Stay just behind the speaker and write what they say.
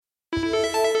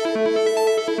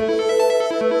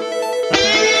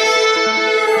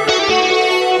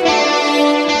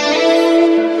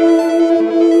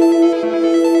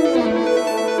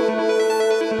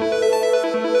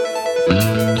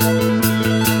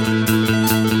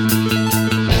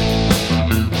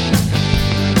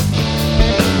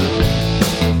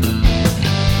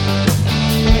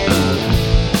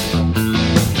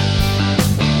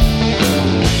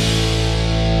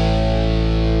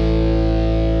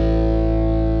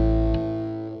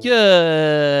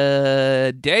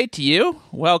Good day to you.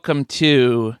 Welcome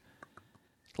to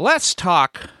Let's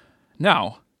Talk.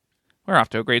 No, we're off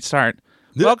to a great start.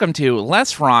 Welcome to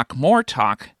Less Rock, More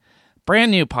Talk, brand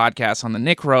new podcast on the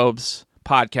Nick Robes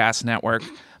Podcast Network.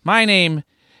 My name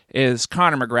is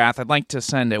Connor McGrath. I'd like to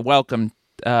send a welcome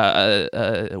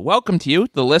to you,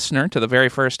 the listener, to the very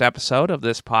first episode of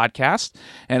this podcast,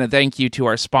 and a thank you to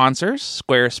our sponsors,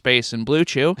 Squarespace and Blue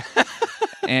Chew.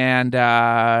 And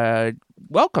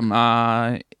welcome,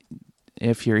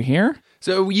 if you're here.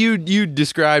 So you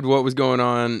described what was going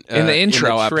on in the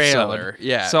intro in the trailer. episode.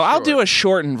 Yeah. So I'll do a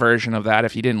shortened version of that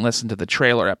if you didn't listen to the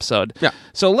trailer episode. Yeah.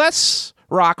 So Let's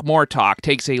Rock, More Talk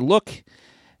takes a look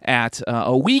at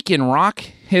a week in rock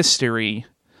history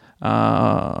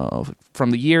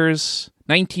from the years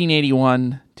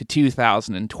 1981 to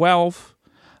 2012.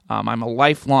 I'm a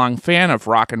lifelong fan of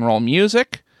rock and roll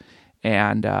music.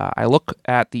 And I look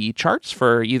at the charts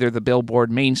for either the Billboard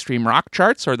mainstream rock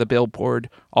charts or the Billboard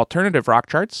alternative rock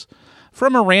charts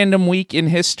from a random week in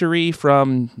history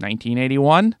from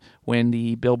 1981 when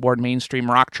the Billboard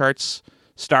mainstream rock charts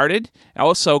started.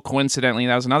 Also, coincidentally,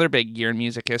 that was another big year in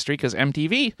music history because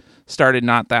MTV started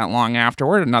not that long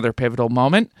afterward, another pivotal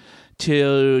moment,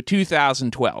 to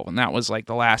 2012. And that was like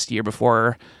the last year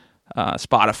before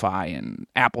Spotify and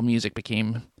Apple Music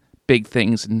became big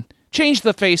things and changed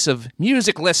the face of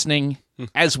music listening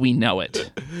as we know it.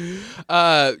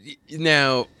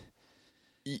 Now,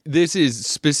 this is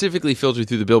specifically filtered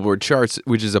through the Billboard charts,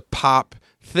 which is a pop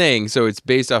thing, so it's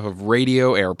based off of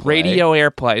radio airplay. Radio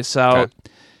airplay. So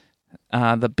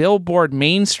the Billboard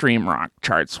mainstream rock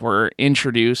charts were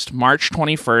introduced March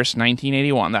 21st,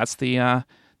 1981. That's the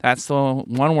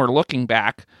one we're looking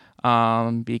back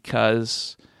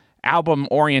because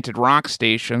album-oriented rock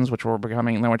stations, which were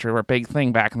a big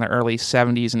thing back in the early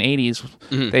 70s and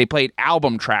 80s, they played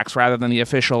album tracks rather than the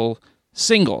official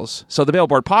singles. So the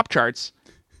Billboard pop charts...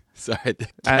 Sorry, the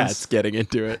cat's getting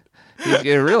into it. He's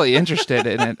really interested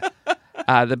in it.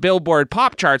 The Billboard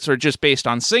pop charts are just based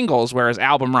on singles, whereas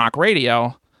album rock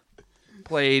radio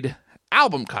played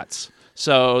album cuts.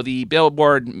 So the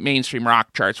Billboard mainstream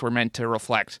rock charts were meant to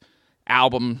reflect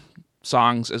album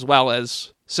songs as well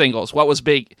as singles. What was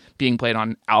being played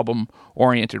on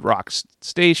album-oriented rock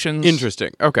stations.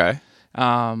 Interesting. Okay.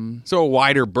 So a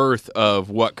wider berth of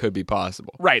what could be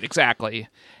possible. Right, exactly.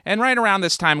 And right around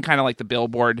this time, kind of like the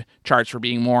Billboard charts were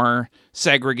being more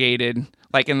segregated.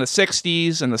 Like in the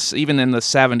 60s and even in the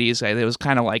 70s, it was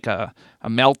kind of like a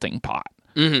melting pot.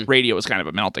 Mm-hmm. Radio was kind of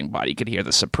a melting pot. You could hear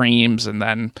the Supremes and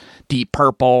then Deep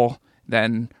Purple,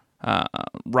 then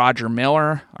Roger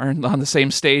Miller are on the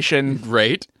same station.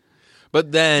 Right.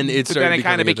 But then it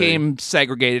kind of became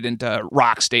segregated into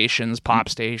rock stations, pop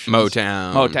stations,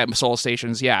 Motown, soul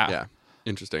stations. Yeah, yeah,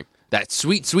 interesting. That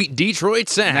sweet, sweet Detroit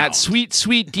sound. That sweet,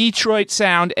 sweet Detroit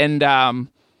sound. And a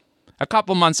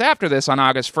couple months after this, on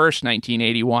August 1st,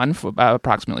 1981,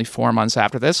 approximately 4 months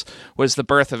after this, was the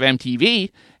birth of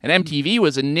MTV. And MTV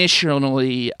was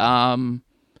initially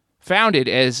founded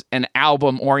as an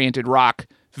album-oriented rock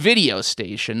video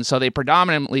station. So they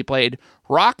predominantly played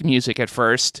rock music at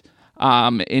first.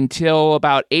 Until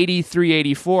about 83,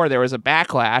 84, there was a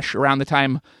backlash around the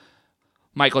time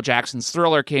Michael Jackson's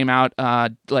Thriller came out.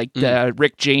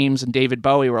 Rick James and David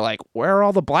Bowie were like, "Where are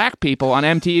all the black people on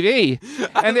MTV?"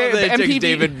 And they MTV... took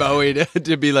David Bowie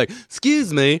to be like,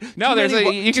 "Excuse me, no,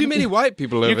 too many white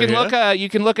people over here." You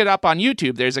can look it up on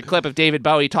YouTube. There's a clip of David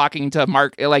Bowie talking to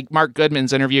Mark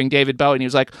Goodman's interviewing David Bowie, and he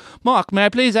was like, "Mark, may I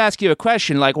please ask you a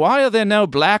question? Like, why are there no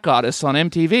black artists on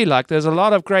MTV? Like, there's a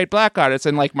lot of great black artists."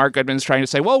 And like Mark Goodman's trying to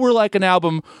say, "Well, we're like an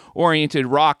album-oriented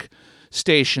rock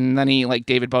station." And then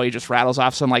David Bowie just rattles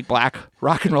off some like black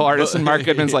rock and roll artists, and Mark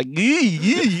Goodman's like,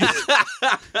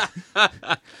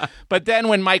 But then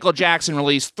when Michael Jackson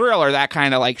released Thriller, that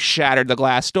kind of like shattered the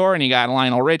glass door, and you got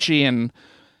Lionel Richie and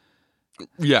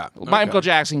Michael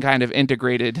Jackson kind of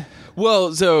integrated.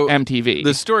 Well, so MTV.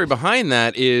 The story behind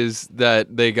that is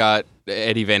that they got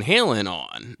Eddie Van Halen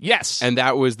on. Yes. And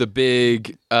that was the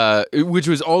big, which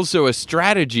was also a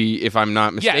strategy, if I'm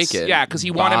not mistaken. Yes, yeah, because he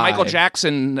wanted Michael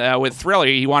Jackson with Thriller,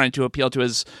 he wanted to appeal to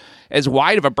as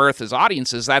wide of a berth as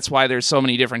audiences. That's why there's so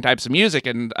many different types of music,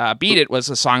 and Beat It was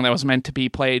a song that was meant to be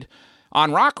played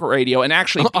on rock radio, and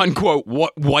actually... Unquote,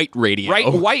 white radio.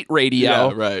 Right, white radio.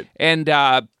 Yeah, right. And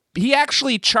he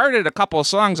actually charted a couple of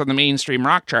songs on the mainstream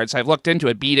rock charts. I've looked into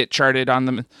it. Beat It charted on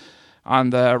the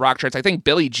rock charts. I think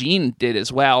Billie Jean did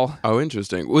as well. Oh,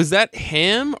 interesting. Was that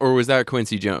him or was that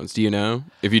Quincy Jones? Do you know?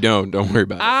 If you don't worry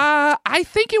about it. I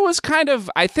think it was kind of.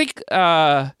 I think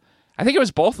it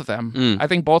was both of them. I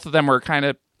think both of them were kind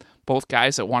of both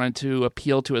guys that wanted to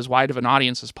appeal to as wide of an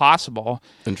audience as possible.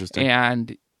 Interesting.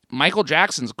 And Michael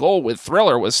Jackson's goal with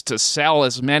Thriller was to sell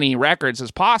as many records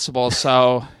as possible.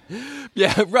 So,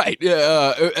 Yeah, right.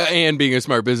 And being a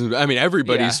smart business, I mean,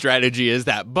 everybody's Yeah. strategy is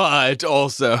that, but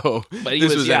also But he this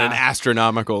was- was at yeah. an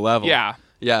astronomical level. yeah.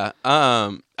 Yeah.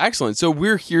 Excellent. So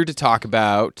we're here to talk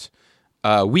about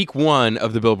week 1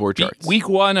 of the Billboard charts. Week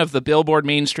 1 of the Billboard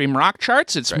Mainstream Rock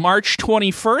Charts. It's March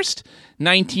 21st,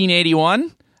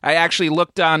 1981. I actually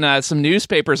looked on some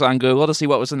newspapers on Google to see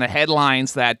what was in the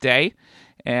headlines that day.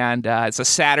 And it's a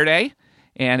Saturday.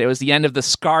 And it was the end of the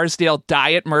Scarsdale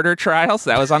diet murder trials.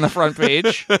 That was on the front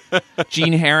page.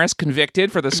 Gene Harris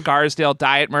convicted for the Scarsdale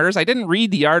diet murders. I didn't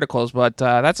read the articles, but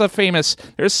that's a famous...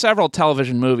 There's several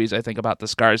television movies, I think, about the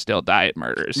Scarsdale diet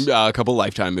murders. A couple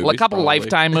Lifetime movies. A couple probably.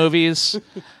 Lifetime movies.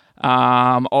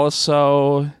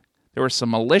 Also, there were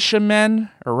some militiamen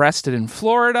arrested in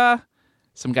Florida.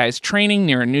 Some guys training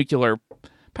near a nuclear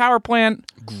power plant.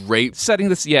 Great Setting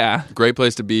this, yeah. Great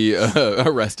place to be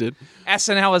arrested.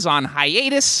 SNL is on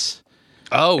hiatus.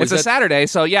 Oh, It's a Saturday,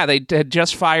 so yeah, they had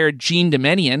just fired Gene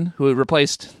Dominion, who had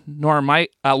replaced Lorne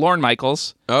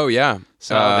Michaels. Oh, yeah.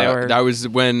 So they were- that was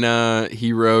when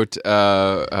he wrote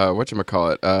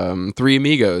whatchamacallit, Three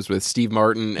Amigos with Steve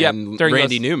Martin Yep, and during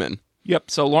Randy those- Newman. Yep.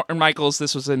 So Lorne Michaels,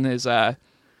 this was in his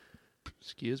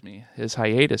his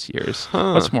hiatus years.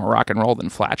 What's more rock and roll than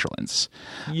flatulence?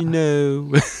 You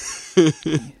know.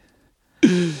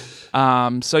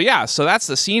 So that's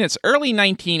the scene. It's early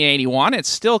 1981. It's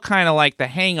still kind of like the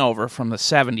hangover from the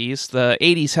 70s. The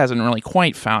 80s hasn't really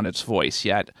quite found its voice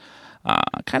yet.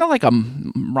 Kind of like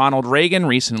Ronald Reagan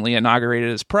recently inaugurated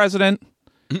as president,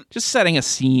 just setting a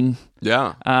scene.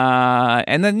 Yeah.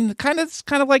 And then kind of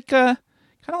like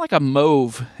a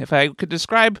mauve. If I could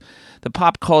describe the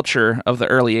pop culture of the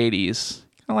early 80s,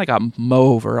 kind of like a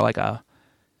mauve or like a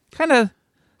kind of.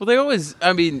 Well, they always,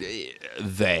 I mean,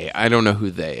 I don't know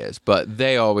who they is, but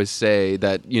they always say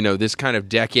that, this kind of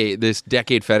this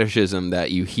decade fetishism that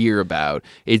you hear about,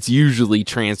 it's usually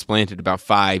transplanted about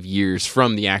 5 years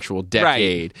from the actual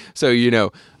decade. So,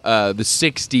 the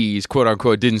 60s, quote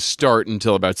unquote, didn't start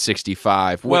until about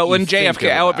 65. Well, when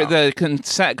JFK,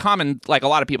 JFK, common, like a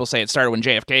lot of people say, it started when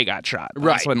JFK got shot.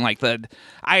 Right. That's when like the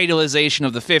idealization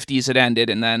of the 50s had ended,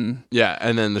 and then yeah,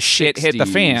 and then the shit hit the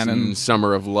 60s fan, and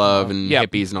Summer of Love and Yep.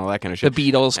 hippies and all that kind of the shit.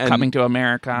 Beatles And coming to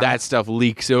America. that stuff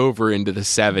leaks over into the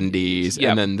 70s, Yep.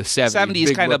 and then the 70s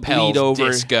kind kind of bleed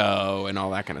over. disco and all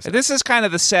that kind of stuff. This is kind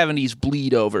of the 70s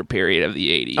bleed over period of the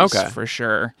 80s, Okay. for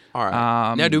sure. All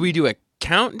right. Now, do we do a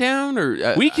countdown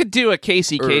or We could do a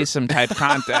Casey Kasem type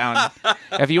countdown.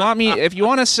 If you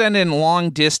want to send in long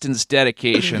distance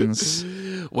dedications.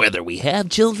 Whether we have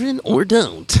children or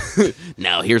don't.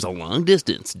 Now here's a long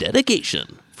distance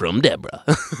dedication from Deborah.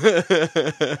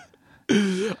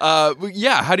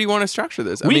 yeah, how do you want to structure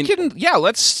this? We can do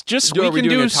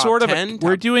a top sort of 10?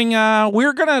 we're doing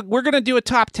we're gonna do a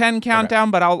top 10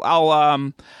 countdown, but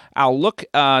I'll look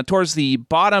towards the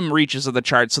bottom reaches of the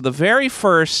chart. So the very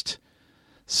first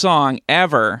song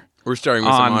ever. We're starting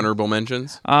with some honorable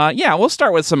mentions. Yeah, we'll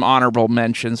start with some honorable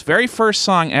mentions. Very first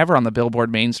song ever on the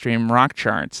Billboard Mainstream Rock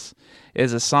Charts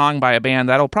is a song by a band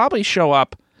that'll probably show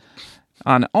up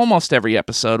on almost every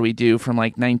episode we do from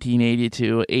like 1980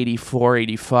 to 84,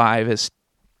 85 is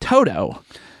Toto.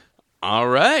 All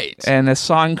right. And a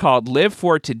song called Live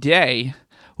for Today.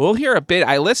 We'll hear a bit.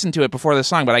 I listened to it before the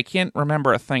song, but I can't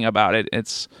remember a thing about it.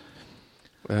 It's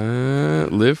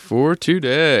Live for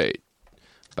Today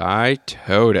by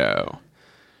Toto.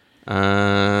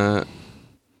 Oh,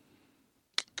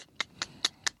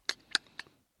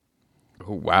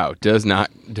 wow. Does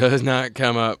not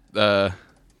come up.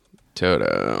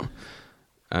 Toto.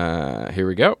 Here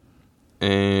we go.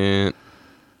 And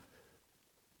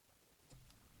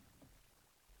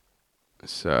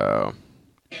so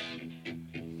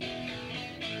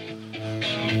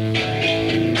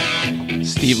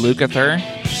Steve Lukather,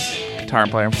 guitar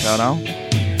player for Toto.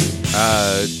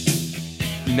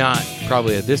 not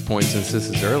probably at this point since this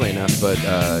is early enough, but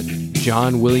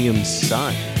John Williams'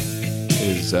 son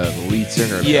is the lead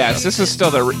singer of Yes, Toto. this is still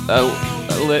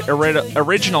the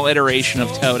original iteration of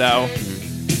Toto.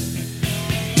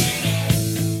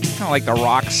 Kind of like the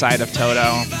rock side of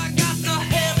Toto.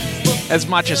 As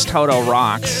much as Toto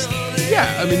rocks. Yeah,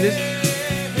 I mean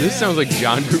this sounds like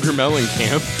John Cougar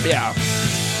Mellencamp. Yeah.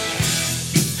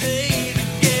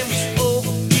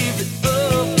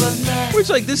 Which,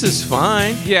 like, this is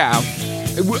fine. Yeah.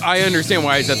 I understand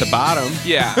why it's at the bottom.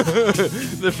 Yeah.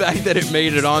 The fact that it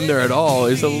made it on there at all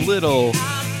is a little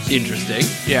interesting.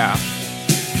 Yeah.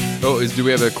 Oh, do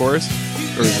we have a chorus?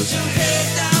 Or is this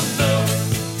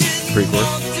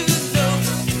pre-chorus?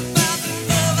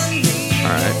 All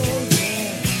right.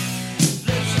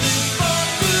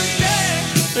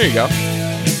 There you go.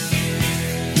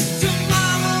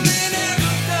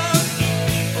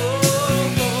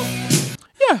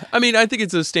 Yeah, I mean, I think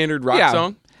it's a standard rock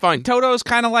song. Fine. Toto's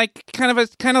kind of like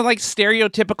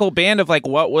stereotypical band of like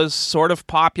what was sort of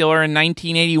popular in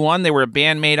 1981. They were a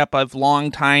band made up of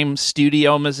longtime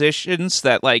studio musicians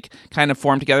that like kind of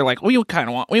formed together. Like we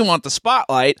want the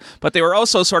spotlight, but they were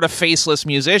also sort of faceless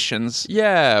musicians.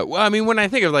 Yeah, well, I mean, when I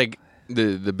think of like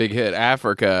the big hit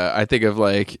Africa, I think of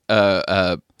like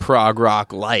prog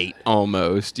rock light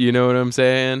almost. You know what I'm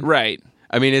saying? Right.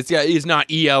 I mean, it's not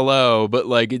ELO, but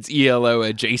like it's ELO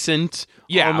adjacent.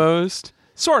 Yeah. Almost.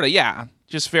 Sort of, yeah.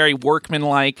 Just very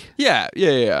workman-like. Yeah.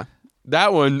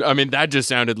 That one, I mean, that just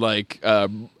sounded like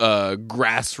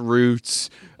grassroots,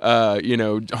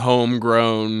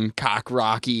 homegrown, cock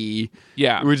rocky.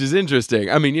 Yeah. Which is interesting.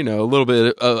 I mean, a little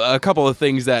bit, a couple of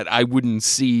things that I wouldn't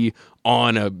see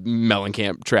on a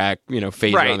Mellencamp track,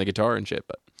 phaser Right. on the guitar and shit.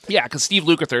 But Yeah, because Steve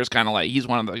Lukather is kind of like, he's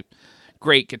one of the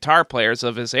great guitar players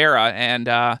of his era, and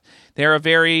they're a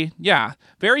very,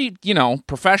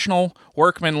 professional,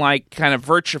 workman-like kind of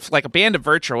like a band of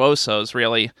virtuosos,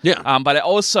 really. Yeah. But it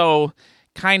also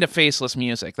kind of faceless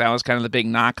music. That was kind of the big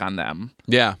knock on them.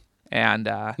 yeah, And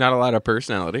not a lot of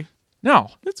personality. no,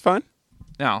 That's fine.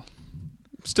 no.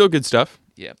 Still good stuff.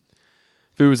 Yep.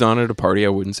 If it was on at a party, I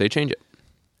wouldn't say change it.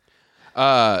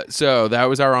 So that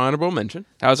was our honorable mention.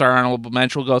 That was our honorable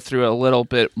mention. We'll go through a little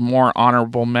bit more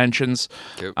honorable mentions.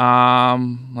 Cool.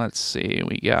 Let's see.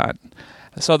 We got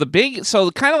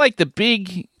kind of like the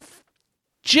big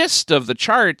gist of the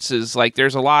charts is like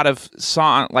there's a lot of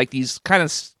like these kind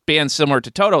of bands similar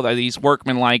to Toto, that these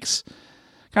workman likes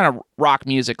kind of rock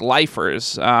music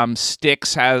lifers.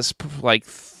 Styx has like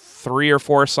 3 or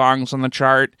 4 songs on the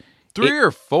chart. 3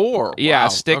 or 4. Yeah, Wow.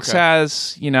 Styx Okay.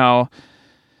 has,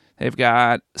 they've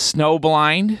got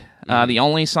Snowblind, the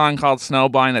only song called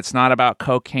Snowblind that's not about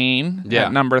cocaine, Yeah.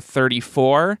 at number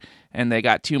 34. And they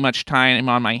got Too Much Time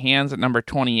on My Hands at number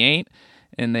 28.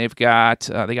 And they've got,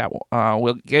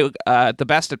 We'll Get The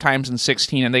Best of Times in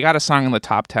 16. And they got a song in the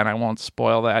top 10. I won't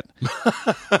spoil that.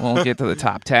 We'll get to the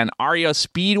top 10. REO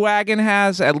Speedwagon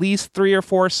has at least 3 or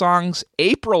 4 songs.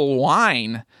 April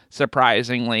Wine,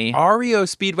 surprisingly. REO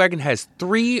Speedwagon has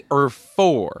 3 or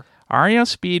 4. REO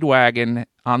Speedwagon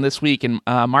on this week on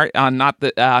March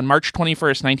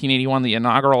 21st, 1981, the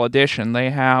inaugural edition. They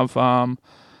have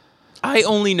I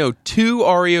only know 2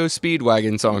 REO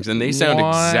Speedwagon songs, and they sound 1,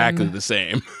 exactly the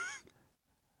same.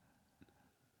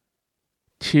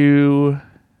 2,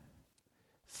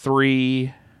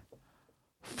 3,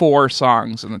 4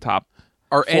 songs in the top.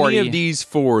 Are 40. any of these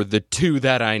 4 the 2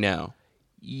 that I know?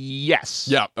 Yes.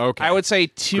 Yeah, okay. I would say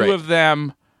 2 Great. of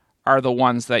them are the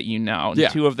ones that you know. Yeah.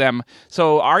 2 of them.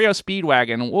 So REO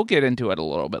Speedwagon, we'll get into it a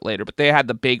little bit later, but they had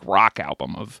the big rock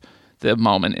album of the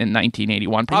moment in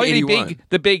 1981. Probably 81.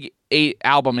 the big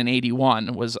album in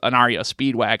 81 was an REO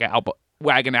Speedwagon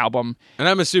album. And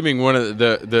I'm assuming one of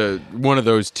one of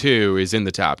those 2 is in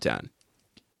the top 10.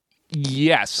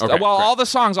 Yes. Okay, well,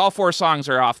 great. all 4 songs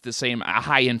are off the same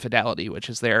High Infidelity, which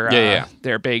is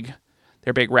their big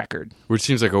record. Which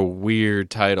seems like a weird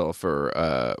title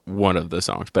for one of the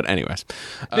songs. But anyways.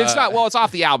 It's not. Well, it's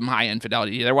off the album High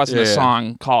Infidelity. There wasn't a Yeah.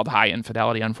 song called High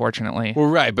Infidelity, unfortunately. Well,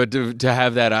 right, but to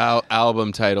have that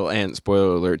album title and,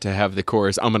 spoiler alert, to have the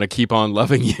chorus, I'm going to keep on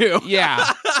loving you.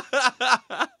 Yeah.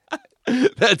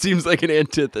 That seems like an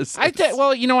antithesis. I think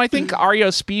REO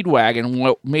Speedwagon,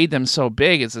 what made them so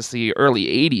big is the early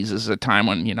 80s is a time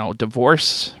when,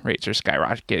 divorce rates are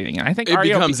skyrocketing. And I think it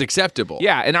becomes acceptable.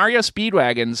 Yeah, and REO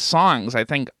Speedwagon's songs, I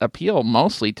think, appeal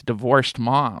mostly to divorced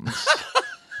moms.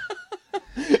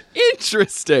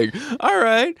 Interesting. All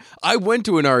right. I went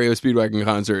to an REO Speedwagon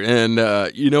concert,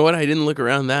 and you know what? I didn't look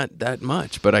around that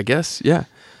much, but I guess, yeah.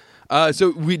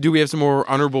 So do we have some more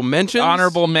honorable mentions?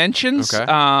 Honorable mentions.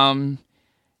 Okay.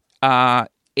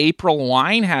 April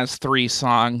Wine has 3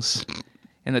 songs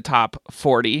in the top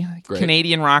 40. Great.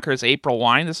 Canadian rockers April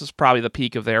Wine. This is probably the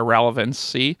peak of their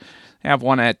relevancy. They have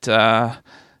one at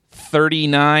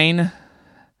 39,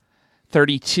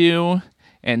 32,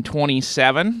 and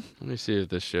 27. Let me see if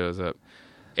this shows up.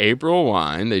 April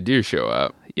Wine. They do show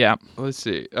up. Yeah. Let's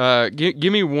see.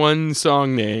 Give me one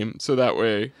song name so that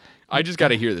way I just got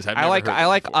to hear this. I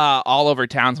like All Over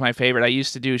Town's my favorite. I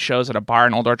used to do shows at a bar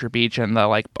in Old Orchard Beach, and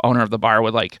the owner of the bar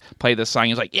would play this song.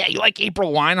 He's like, "Yeah, you like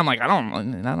April Wine?" I'm like, "I don't know,"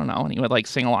 and he would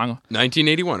sing along.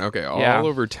 1981. Okay, All Yeah.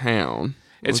 Over Town.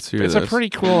 It's Let's hear a this. pretty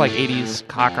cool 80s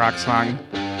cock rock song.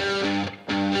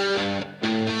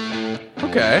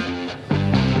 Okay.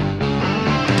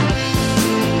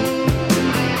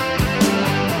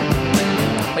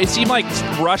 It seemed like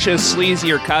Rush's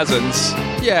sleazier cousins.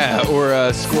 Yeah,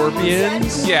 or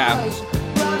Scorpions. Yeah.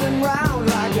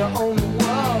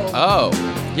 Oh,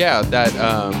 yeah, that,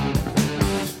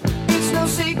 It's no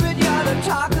secret you're the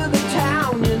talk of the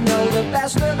town. You know the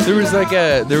best of the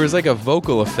there was like a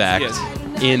vocal effect Yes.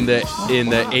 in the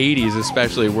 80s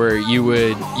especially, where you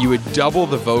would double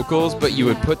the vocals, but you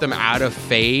would put them out of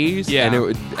phase, Yeah. and it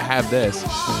would have this.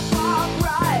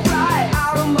 right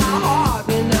out of my heart.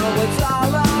 You know it's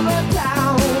all over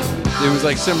town. It was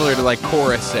like similar to like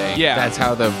chorusing. Yeah. That's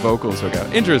how the vocals would go.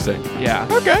 Interesting. Yeah.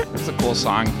 Okay. It's a cool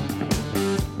song.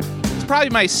 It's probably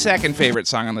my second favorite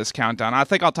song on this countdown. I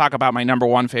think I'll talk about my number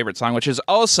one favorite song, which is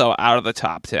also out of the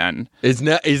top 10.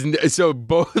 So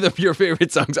both of your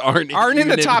favorite songs aren't In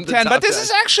the top 10, but this 10.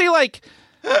 is actually like...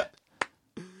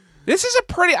 This is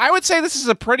I would say this is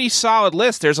a pretty solid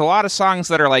list. There's a lot of songs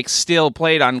that are like still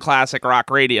played on classic rock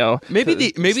radio. Maybe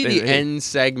the end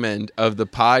segment of the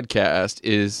podcast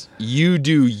is you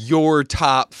do your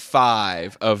top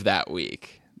 5 of that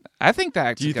week. I think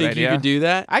that's Do you a good think idea. you could do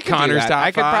that? I could Connor's do that. top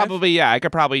I could 5?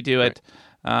 probably do it.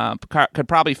 Could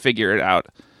probably figure it out.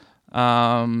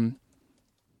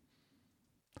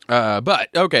 But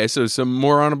okay, so some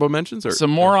more honorable mentions, or Some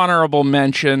more honorable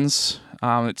mentions.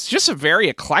 It's just a very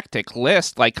eclectic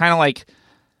list, like kind of like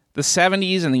the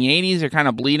 70s and the 80s are kind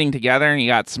of bleeding together, and you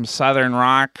got some southern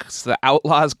rock, it's the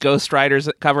Outlaws, Ghost Riders,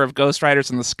 cover of Ghost Riders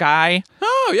in the Sky.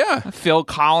 Oh yeah, Phil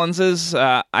Collins's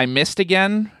I Missed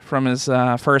Again from his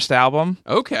first album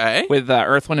okay. with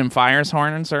Earth, Wind, and Fire's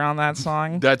horns are on that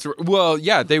song.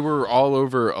 Yeah, they were all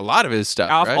over a lot of his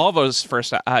stuff. Right? All those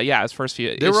first, his first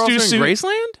few. They were also in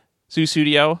Graceland. Zoo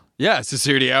Studio. Yeah, it's a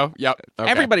studio. Yep.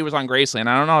 Okay. Everybody was on Graceland.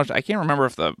 I don't know. I can't remember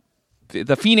if the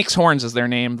Phoenix Horns is their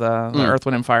name. The Earth,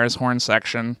 Wind, and Fire's horn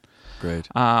section. Great.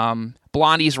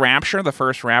 Blondie's Rapture, the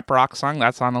first rap rock song,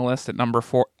 that's on the list at number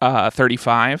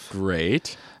 35.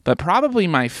 Great. But probably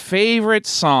my favorite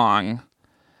song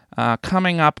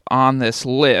coming up on this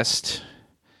list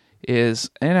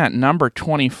is in at number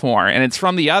 24, and it's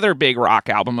from the other big rock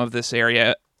album of this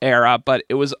era. But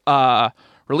it was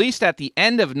released at the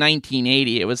end of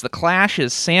 1980. It was The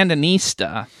Clash's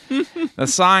Sandinista. The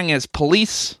song is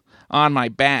Police on My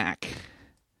Back.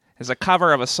 It's a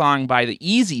cover of a song by the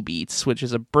Easy Beats, which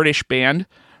is a British band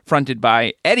fronted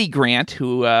by Eddie Grant,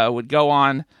 who would go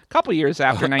on a couple years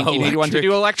after 1981 to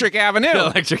do Electric Avenue.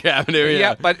 Electric Avenue,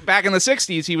 yeah. But back in the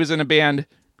 60s, he was in a band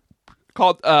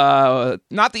called,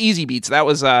 not the Easy Beats, that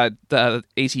was the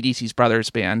AC/DC's brothers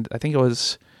band. I think it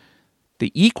was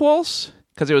The Equals?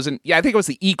 Because it was I think it was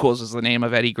The Equals is the name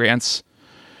of Eddie Grant's.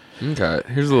 Okay,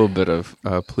 here's a little bit of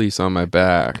Police on My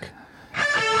Back.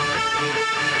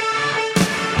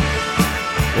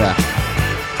 Yeah.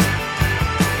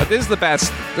 But this is the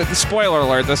best. The spoiler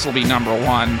alert, this will be number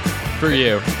one. For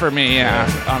you. For me, yeah.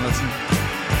 On this.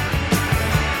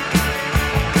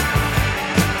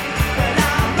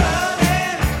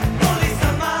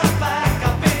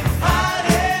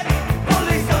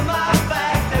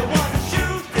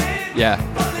 Yeah.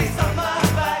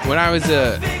 When I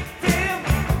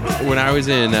was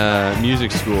in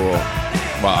music school,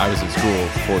 well, I was in school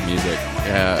for music.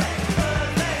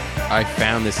 I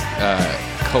found this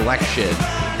collection,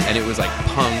 and it was like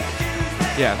punk.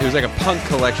 Yeah. It was like a punk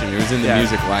collection. It was in the Yeah.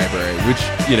 music library, which,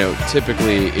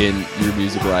 typically in your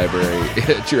music library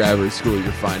at your average school,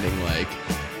 you're finding like,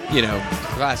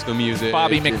 classical music.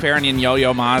 Bobby and- McFerrin and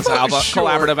Yo-Yo Ma's album, Sure.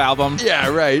 collaborative album. Yeah,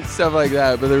 right. Stuff like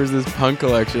that. But there was this punk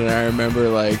collection, and I remember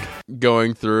like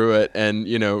going through it, and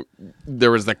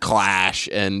there was the Clash,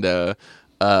 and oh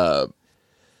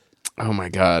my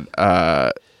god,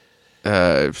 and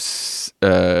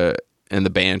the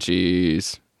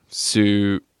Banshees,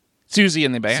 Susie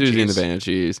and the Banshees. Susie and the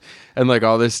Banshees, and like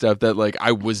all this stuff that like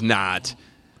I was not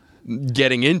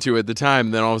getting into at the time.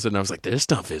 And then all of a sudden I was like, this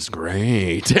stuff is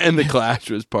great. And the Clash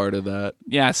was part of that.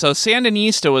 Yeah, so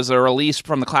Sandinista was a release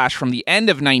from the Clash from the end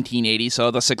of 1980,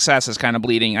 so the success is kind of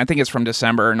bleeding. I think it's from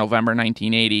December or November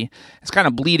 1980. It's kind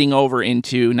of bleeding over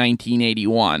into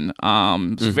 1981.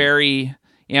 It's a very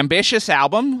ambitious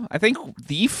album. I think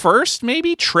the first,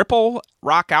 maybe, triple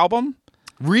rock album.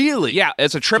 Really? Yeah,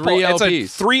 it's a triple. 3 It's a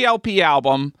LPs. 3 LP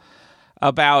album.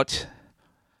 About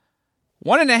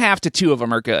 1.5 to 2 of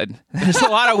them are good. There's a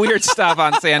lot of weird stuff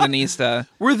on Sandinista.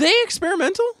 Were they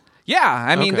experimental? Yeah,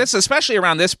 I mean, Okay. this especially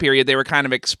around this period, they were kind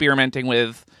of experimenting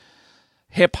with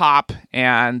hip hop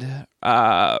and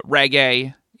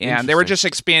reggae, and they were just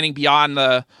expanding beyond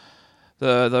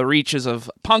the reaches of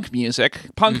punk music.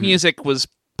 Punk music was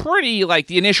pretty like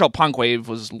the initial punk wave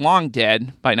was long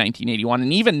dead by 1981,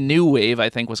 and even new wave I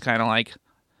think was kind of like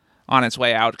on its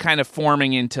way out, kind of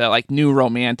forming into like New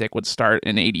Romantic would start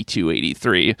in 82,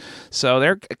 83. So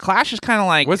their Clash is kind of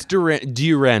like What's Duran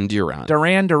Duran?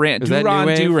 Duran. Is that new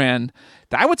wave? Duran.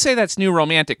 I would say that's New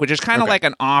Romantic, which is kind of like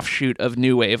an offshoot of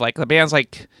New Wave. Like the bands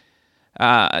like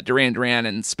Duran Duran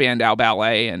and Spandau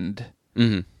Ballet and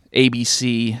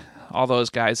ABC, all those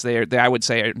guys, they I would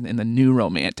say are in the New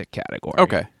Romantic category.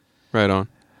 Okay, right on.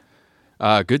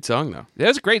 Good song though. It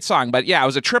was a great song, but yeah, it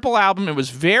was a triple album. It was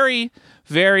very,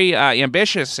 very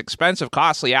ambitious, expensive,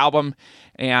 costly album.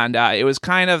 And it was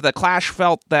kind of, the Clash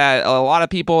felt that a lot of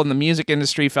people in the music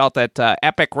industry felt that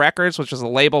Epic Records, which was the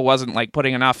label, wasn't like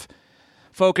putting enough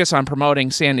focus on promoting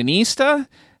Sandinista.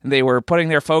 They were putting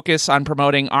their focus on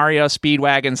promoting REO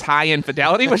Speedwagon's High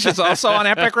Infidelity, which is also on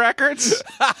Epic Records.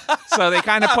 So they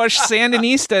kind of pushed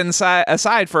Sandinista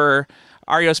aside for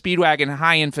REO Speedwagon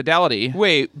High Infidelity.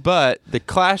 Wait, but the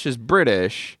Clash is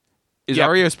British. Is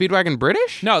REO Speedwagon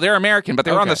British? No, they're American, but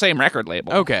they were on the same record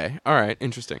label. Okay, all right,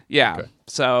 interesting. Yeah. Okay.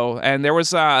 So, and there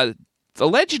was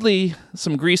allegedly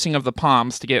some greasing of the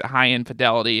palms to get High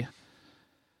Infidelity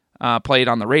played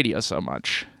on the radio so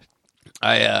much.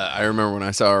 I remember when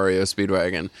I saw REO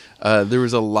Speedwagon, there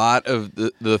was a lot of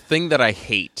the thing that I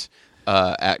hate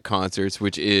at concerts,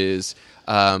 which is,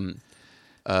 one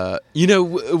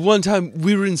time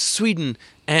we were in Sweden,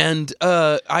 and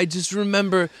I just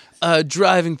remember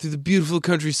driving through the beautiful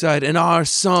countryside, and our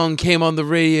song came on the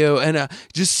radio, and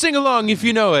just sing along if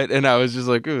you know it. And I was just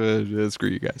like, screw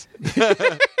you guys.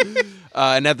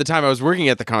 And at the time, I was working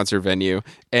at the concert venue,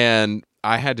 and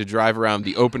I had to drive around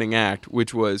the opening act,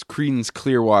 which was Creedence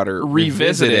Clearwater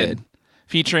Revisited.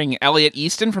 Featuring Elliot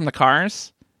Easton from the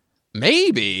Cars.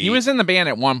 Maybe. He was in the band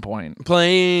at one point.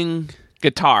 Playing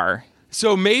guitar.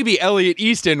 So maybe Elliot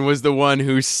Easton was the one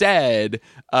who said,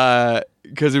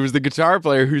 because it was the guitar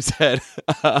player who said,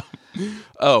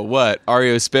 oh, what?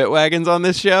 REO Spitwagon's on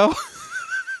this show?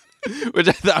 Which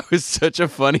I thought was such a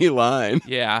funny line.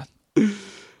 Yeah.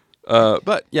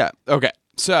 But yeah, okay.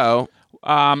 So...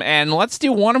 and let's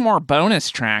do one more bonus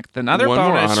track. Another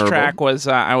bonus track was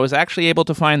I was actually able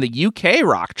to find the UK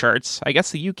rock charts. I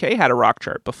guess the UK had a rock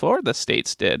chart before the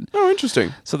States did. Oh,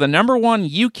 interesting. So the number one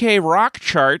UK rock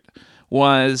chart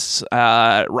was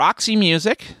Roxy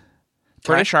Music,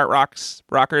 British Art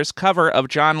Rockers cover of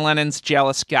John Lennon's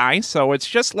Jealous Guy. So it's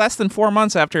just less than 4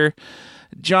 months after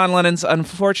John Lennon's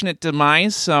unfortunate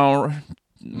demise. So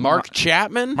Mark David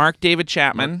Chapman. Mark David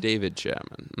Chapman.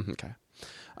 Okay.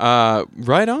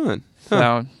 Right on.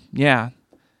 Huh. So, yeah.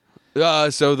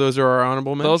 So those are our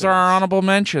honorable mentions. Those are our honorable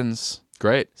mentions.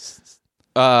 Great.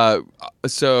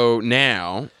 So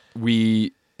now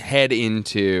we head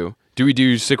into... Do we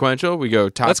do sequential? We go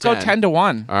top 10. Let's go 10 to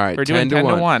 1. All right, we're doing 10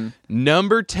 to 1.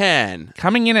 Number 10.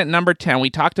 Coming in at number 10,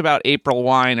 we talked about April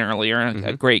Wine earlier,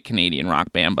 a great Canadian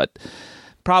rock band, but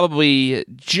probably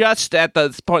just at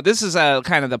the point, this is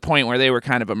kind of the point where they were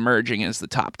kind of emerging as the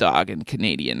top dog in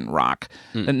Canadian rock.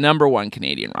 The number one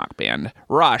Canadian rock band,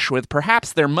 Rush, with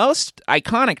perhaps their most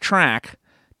iconic track,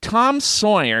 Tom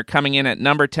Sawyer, coming in at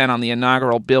number 10 on the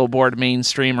inaugural Billboard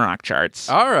mainstream rock charts.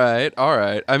 All right.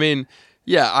 I mean,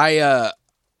 yeah,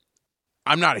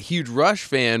 I'm not a huge Rush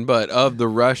fan, but of the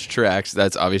Rush tracks,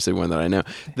 that's obviously one that I know.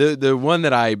 The one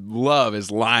that I love is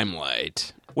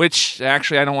Limelight. Which,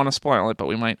 actually, I don't want to spoil it, but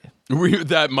we might.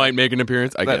 That might make an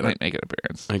appearance. I get make an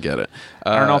appearance. I get it.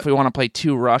 I don't know if we want to play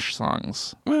 2 Rush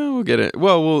songs. Well, we'll get it.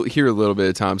 Well, we'll hear a little bit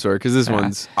of Tom Sawyer, because this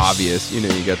one's obvious. You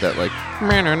know, you got that, like...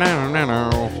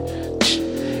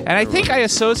 And I think I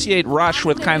associate Rush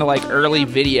with kind of like early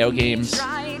video games.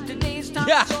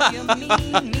 Yeah.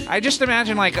 I just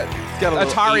imagine like got a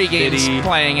Atari 8-bitty games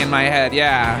playing in my head,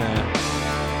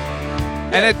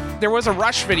 And there was a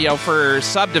Rush video for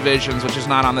Subdivisions, which is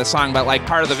not on this song, but like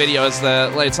part of the video is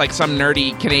it's like some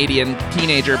nerdy Canadian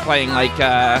teenager playing like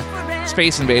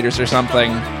Space Invaders or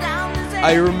something.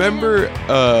 I remember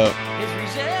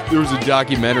there was a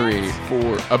documentary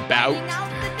about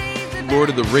Lord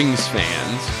of the Rings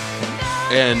fans,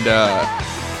 and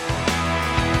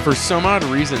for some odd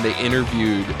reason they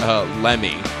interviewed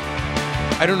Lemmy.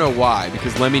 I don't know why,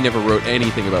 because Lemmy never wrote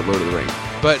anything about Lord of the Rings.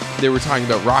 But they were talking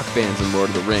about rock bands in Lord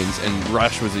of the Rings, and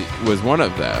Rush was one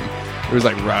of them. It was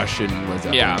like Rush and Led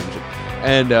Zeppelin. Yeah.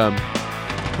 And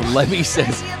Lemmy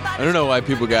says, I don't know why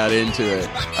people got into it.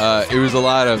 It was a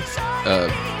lot of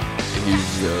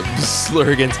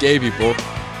slur against gay people.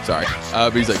 Sorry.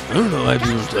 But he's like, I don't know why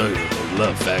people talking about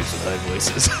love facts with high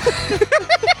voices.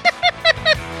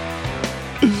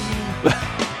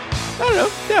 I don't know.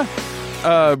 Yeah.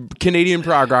 Canadian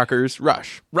prog rockers,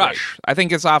 Rush. Right. I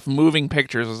think it's off Moving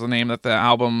Pictures was the name of the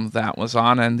album that was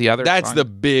on, and the other That's song. the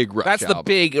big Rush album. The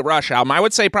big Rush album. I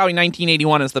would say probably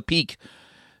 1981 is the peak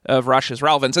of Rush's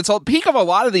relevance. It's a peak of a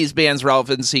lot of these bands'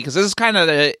 relevancy because this is kind of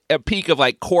a peak of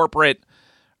like corporate,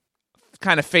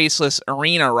 kind of faceless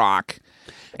arena rock.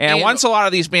 And once a lot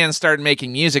of these bands started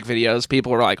making music videos,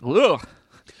 people were like, ugh.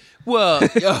 Well,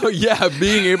 yeah,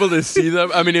 being able to see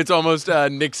them. I mean, it's almost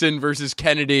Nixon versus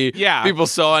Kennedy. Yeah. People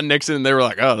saw Nixon and they were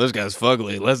like, oh, this guy's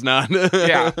fugly. Let's not.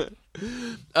 Yeah.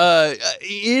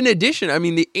 In addition, I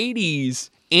mean, the 80s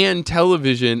and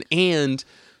television, and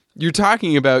you're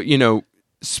talking about,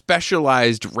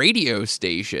 specialized radio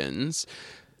stations.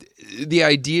 The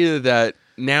idea that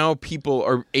now people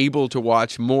are able to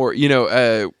watch more,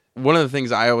 one of the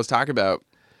things I always talk about,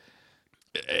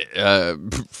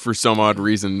 for some odd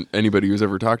reason, anybody who's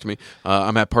ever talked to me,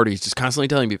 I'm at parties just constantly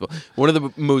telling people, one of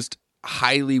the most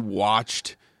highly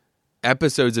watched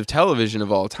episodes of television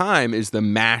of all time is the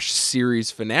MASH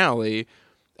series finale,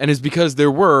 and it's because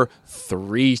there were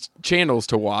 3 channels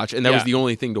to watch, and that was the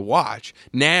only thing to watch.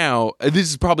 Now, this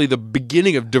is probably the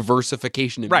beginning of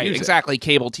diversification in music. Exactly.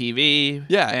 Cable TV.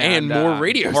 Yeah, and more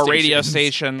radio more stations. radio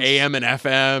stations. AM and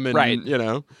FM,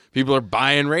 and, people are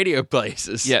buying radio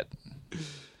places. Yeah.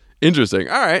 Interesting.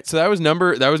 All right, so that was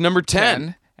number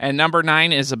 10. And number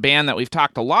 9 is a band that we've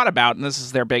talked a lot about, and this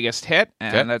is their biggest hit,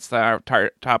 and that's the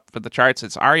top of the charts.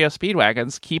 It's REO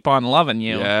Speedwagon's Keep On Lovin'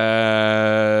 You.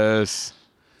 Yes.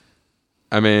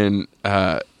 I mean,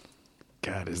 God,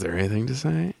 is there anything to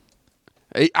say?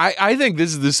 I think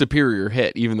this is the superior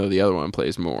hit, even though the other one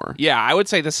plays more. Yeah, I would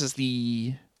say this is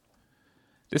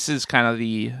kind of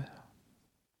the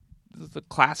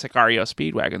classic REO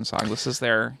Speedwagon song. This is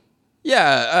their...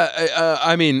 Yeah,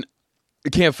 I mean,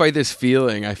 Can't Fight This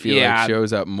Feeling, I feel like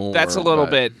shows up more. That's a little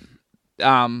bit...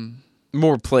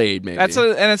 more played, maybe. And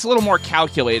it's a little more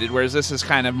calculated, whereas this is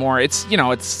kind of more... It's,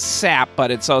 it's sap,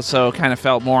 but it's also kind of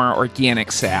felt more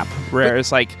organic sap. Whereas,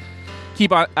 Can't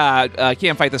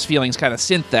Fight This Feeling's kind of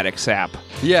synthetic sap.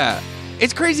 Yeah.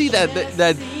 It's crazy that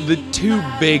the 2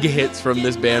 big hits from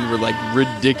this band were,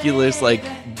 ridiculous,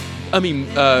 I mean,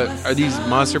 are these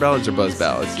monster ballads or buzz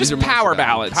ballads? Just power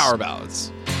ballads. Power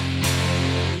ballads.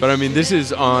 But I mean, this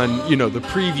is on, the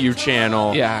preview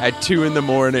channel. Yeah. At 2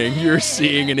 a.m, you're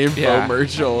seeing an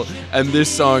infomercial, and this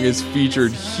song is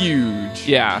featured huge.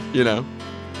 Yeah.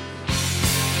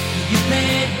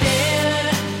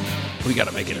 We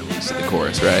gotta make it at least to the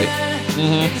chorus, right?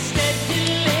 Mm-hmm.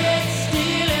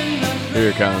 Here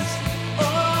it comes.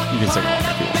 You can sing along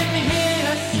if you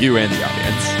want. You and the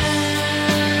audience.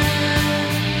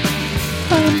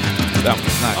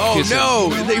 Oh no!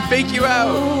 They fake you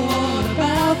out.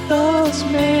 About those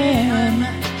men,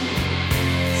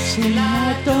 see,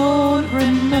 I don't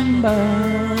remember,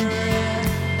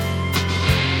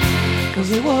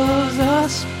 'cause it was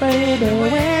us, baby,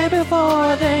 way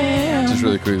before them. Just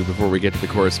really quickly before we get to the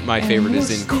chorus, my favorite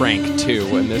is in Crank 2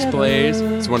 when this plays.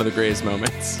 It's one of the greatest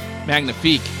moments.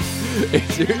 Magnifique.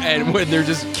 And when they're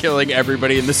just killing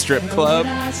everybody in the strip club.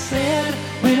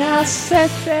 When I said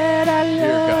that I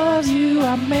love you,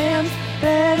 I meant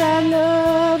that I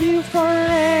love you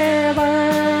forever.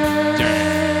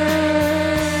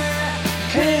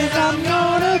 And I'm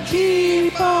gonna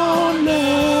keep on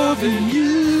loving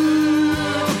you,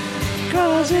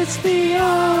 'cause it's the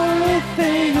only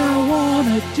thing I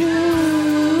wanna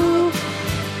do.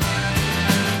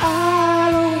 I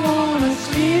don't wanna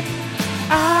sleep,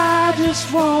 I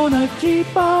just wanna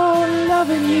keep on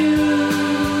loving you.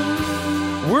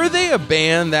 Were they a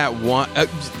band that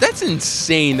that's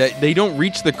insane that they don't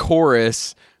reach the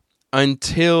chorus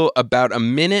until about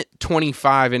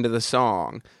 1:25 into the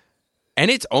song. And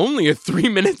it's only a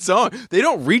 3-minute song. They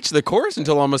don't reach the chorus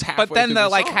until almost halfway. But then through the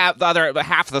song.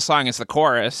 half of the song is the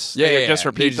chorus. Yeah, They yeah, just yeah.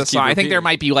 repeat They the just song. keep I think there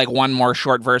repeating. might be one more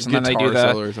short verse, and then they do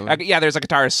Guitar solo or something. there's a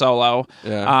guitar solo.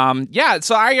 Yeah.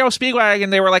 So REO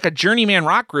Speedwagon, they were like a journeyman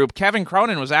rock group. Kevin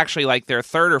Cronin was actually their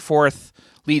 3rd or 4th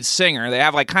lead singer. They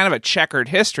have kind of a checkered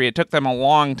history. It took them a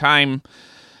long time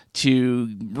to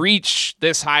reach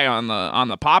this high on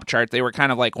the pop chart. They were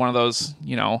kind of one of those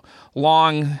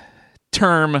long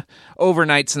term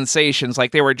overnight sensations.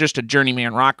 They were just a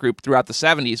journeyman rock group throughout the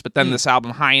 70s, but then this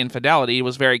album High Infidelity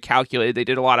was very calculated. They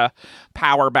did a lot of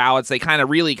power ballads. They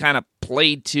really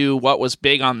played to what was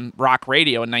big on rock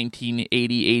radio in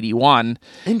 1980-81.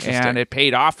 Interesting. And it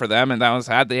paid off for them, and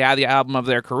they had the album of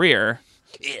their career.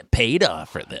 It paid off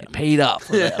for them.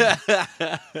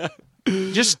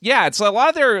 It's a lot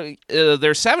of their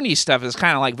 70s stuff is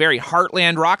kind of very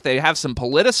heartland rock. They have some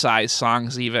politicized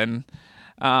songs even.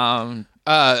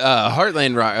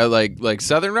 Heartland rock, like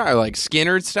Southern rock, or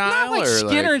Skynyrd style, Not or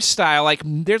Skynyrd style.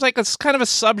 There's a kind of a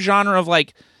subgenre of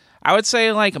I would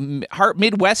say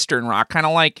Midwestern rock, kind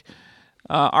of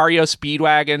REO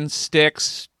Speedwagon,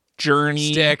 Styx,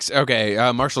 Journey. Styx. Okay.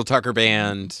 Marshall Tucker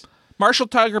Band. Marshall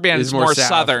Tucker Band is more south.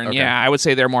 southern. Okay. Yeah, I would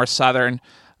say they're more southern.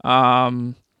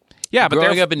 Yeah, but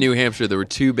Growing they're up in New Hampshire, there were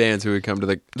two bands who would come to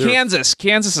the Kansas.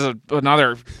 Kansas is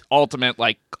another ultimate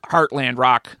like heartland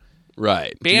rock.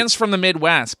 right Bands from the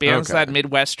Midwest, bands Okay. that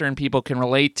Midwestern people can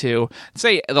relate to. I'd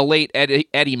say the late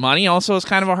Eddie Money also is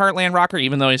kind of a heartland rocker,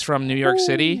 even though he's from New York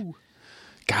City.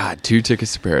 God, 2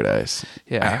 Tickets to Paradise.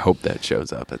 Yeah. I hope that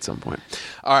shows up at some point.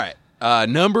 All right.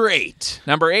 Number 8.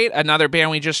 Number 8, another band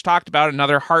we just talked about,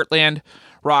 another heartland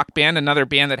rock band, another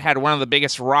band that had one of the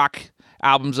biggest rock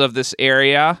albums of this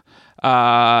area.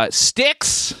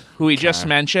 Styx, who we just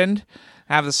mentioned,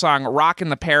 have the song "Rockin'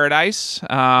 the Paradise."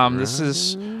 This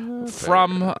is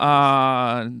from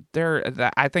I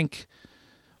think,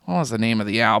 what was the name of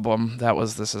the album?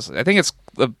 I think it's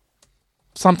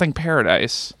something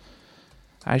Paradise.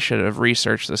 I should have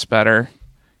researched this better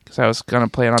because I was going to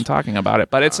plan on talking about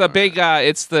it. But it's a big,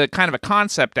 it's the kind of a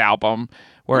concept album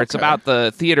where it's about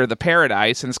the theater, the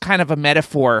Paradise, and it's kind of a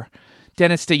metaphor.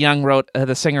 Dennis DeYoung wrote,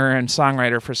 the singer and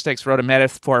songwriter for Styx, wrote a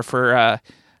metaphor for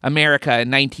America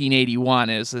in 1981.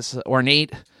 It was this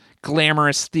ornate,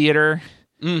 glamorous theater,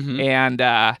 and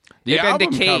The it had been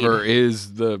album decayed. cover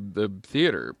is the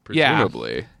theater,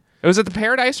 presumably. Was it the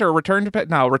Paradise or Return to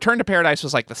No, Return to Paradise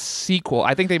was like the sequel.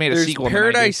 I think they made a There's sequel. in the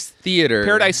Paradise Theater. 90s.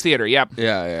 Paradise Theater. Yep.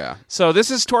 Yeah. So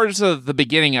this is towards the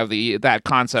beginning of that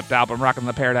concept album, Rockin'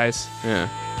 the Paradise. Yeah.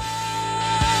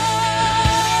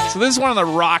 So this is one of the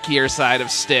rockier side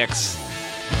of Styx.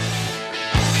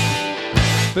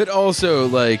 But also,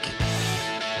 like,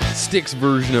 Styx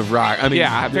version of rock. I mean,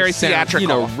 Yeah, the very sound, theatrical. You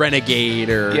know, Renegade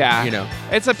or, Yeah. you know.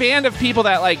 It's a band of people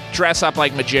that like dress up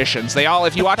like magicians. They all,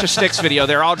 if you watch a Styx video,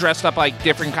 they're all dressed up like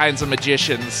different kinds of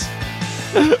magicians.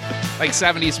 Like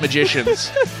 70s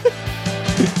magicians.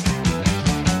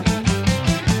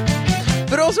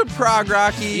 But also prog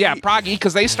rocky. Yeah, proggy,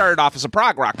 because they started off as a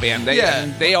prog rock band. Yeah.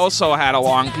 They also had a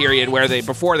long period where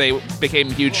before they became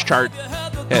huge chart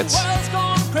hits.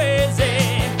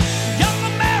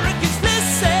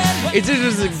 It's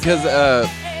interesting because,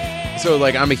 so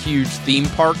like, I'm a huge theme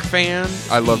park fan.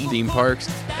 I love theme parks,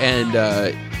 and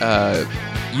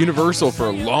Universal for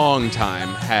a long time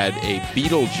had a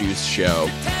Beetlejuice show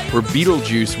where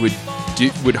Beetlejuice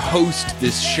would host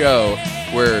this show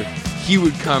where he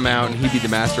would come out and he'd be the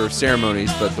master of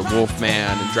ceremonies, but the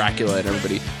Wolfman and Dracula and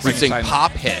everybody would sing Frankenstein.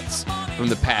 pop hits from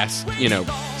the past,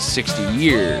 60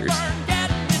 years.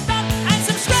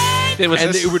 It was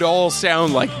And this- it would all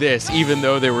sound like this, even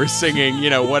though they were singing,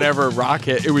 whatever rock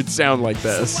hit, it would sound like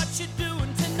this.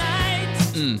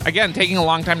 again, taking a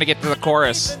long time to get to the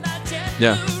chorus.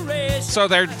 Yeah. So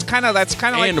that's kind of like,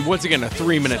 And once again, a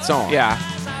 3-minute song. yeah,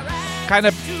 kind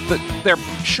of, they're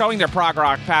showing their prog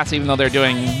rock past, even though they're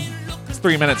doing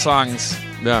 3-minute songs.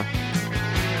 Yeah.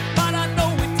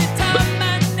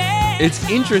 It's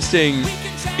interesting.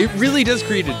 It really does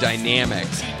create a dynamic.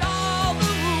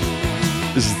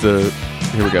 This is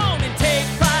here we go.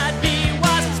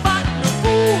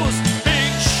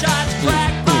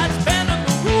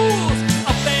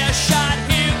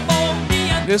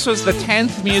 This was the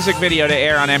 10th music video to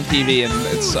air on MTV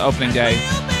in its opening day.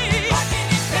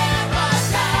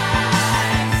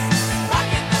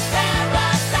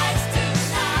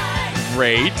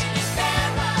 Great.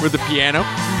 With the piano.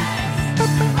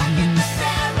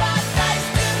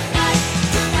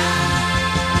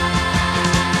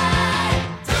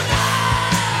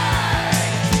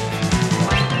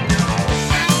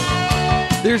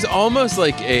 There's almost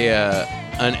like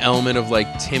an element of like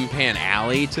Tin Pan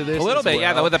Alley to this. A little as bit,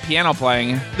 yeah, well. with the piano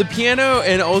playing. The piano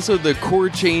and also the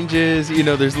chord changes,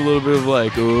 there's a little bit of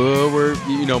like, we're,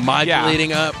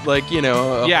 modulating up, like, a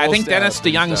Yeah, I whole think Dennis step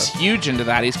and DeYoung's stuff. huge into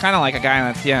that. He's kind of like a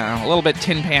guy that's, a little bit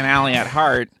Tin Pan Alley at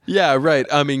heart. Yeah, right.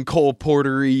 I mean, Cole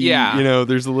Portery, Yeah.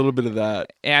 there's a little bit of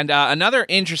that. And another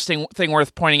interesting thing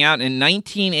worth pointing out, in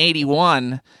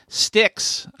 1981,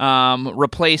 Styx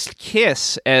replaced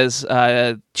Kiss as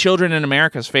Children in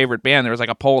America's favorite band. There was like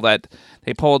a poll that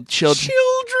they polled children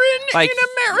in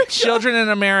America. Children in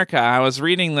America. I was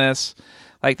reading this.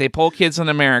 Like, they poll kids in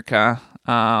America.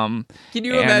 Can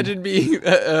you And- imagine being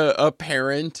a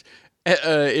parent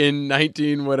in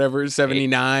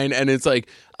 79, and it's like,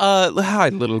 hi,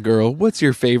 little girl, what's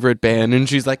your favorite band? And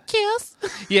she's like, Kiss.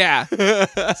 Yeah.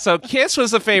 So Kiss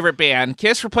was the favorite band.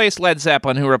 Kiss replaced Led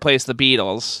Zeppelin, who replaced the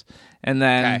Beatles. And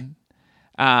then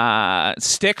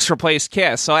Styx replaced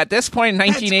Kiss. So at this point in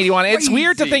 1981, it's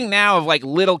weird to crazy. think now of like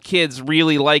little kids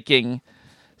really liking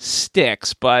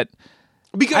Styx, but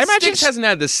Because I imagine Styx hasn't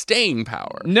had the staying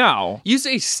power. No. You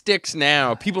say Styx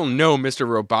now, people know Mr.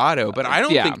 Roboto, but I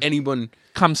don't Yeah. think anyone...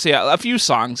 Come Sail, a few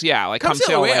songs, yeah, like Come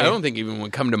Sail Away. I don't think even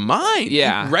would come to mind.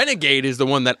 Yeah. Renegade is the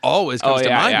one that always comes to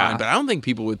my yeah. mind, but I don't think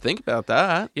people would think about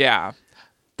that. Yeah.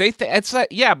 It's like,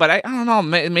 yeah, but I don't know.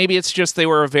 Maybe it's just they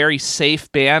were a very safe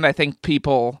band. I think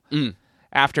people,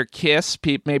 after Kiss,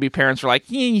 maybe parents were like,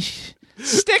 "Yeesh."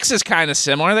 Styx is kind of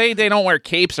similar. They don't wear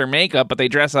capes or makeup, but they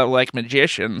dress up like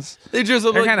magicians. They're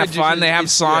kind of fun. They have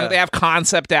songs. They have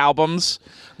concept albums.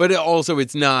 But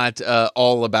it's not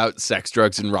all about sex,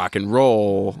 drugs, and rock and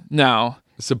roll. No.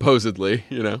 Supposedly,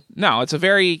 you know. No, it's a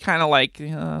very kind of like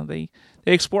they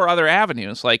explore other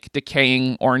avenues, like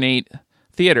decaying ornate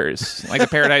theaters, like the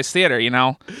Paradise Theater, you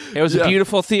know. It was a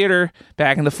beautiful theater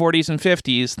back in the 40s and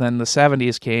 50s. Then the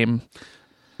 70s came.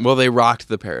 Well, they rocked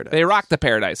the Paradise. They rocked the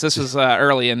Paradise. This was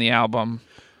early in the album.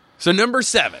 So number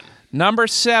 7. Number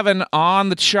 7 on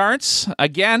the charts.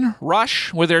 Again,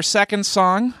 Rush with their second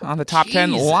song on the top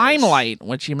 10. Limelight,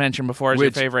 which you mentioned before is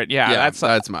your favorite. Yeah,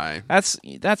 that's mine. That's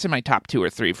in my top 2 or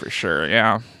 3 for sure.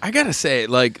 Yeah. I gotta say,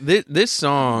 like this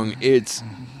song,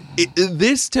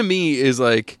 this to me is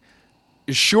like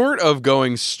short of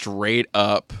going straight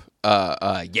up.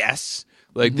 Yes,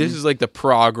 like this is like the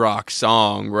prog rock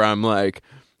song where I'm like,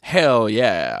 hell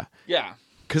yeah, Yeah.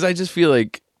 because I just feel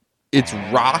like it's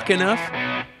rock enough.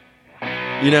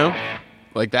 You know,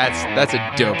 like that's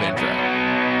a dope intro.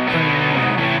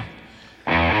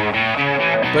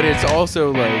 But it's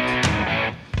also like,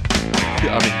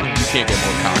 I mean, you can't get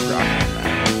more cock rock than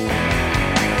that.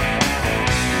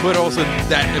 But also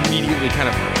that immediately kind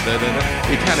of,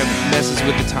 it kind of messes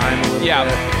with the time a little bit.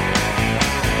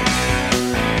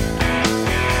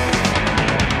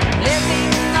 Living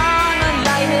on a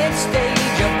lighted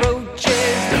stage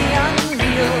approaches the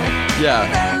unreal. Yeah.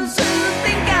 Those who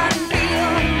think and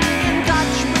feel in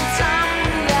touch with some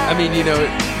reality. I mean, you know,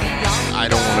 I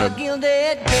don't want to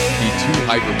Gilded gate. be too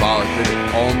hyperbolic, but it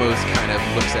almost kind of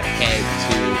looks ahead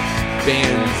to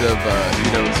bands of,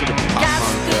 sort of pop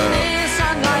punk, This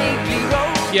unlikely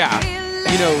road. Yeah.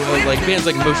 like bands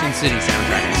like Motion City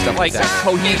Soundtrack and stuff like Like that.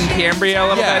 Coheed and Cambria a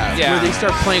little Yeah, bit. Yeah. where they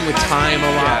start playing with time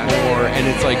a lot more, and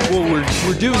it's like, well,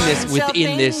 we're doing this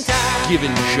within this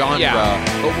given genre,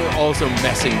 but we're also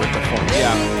messing with the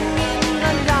formula.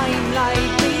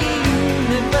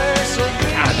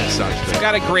 God, this song's great.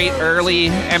 Got a great early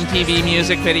MTV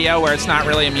music video where it's not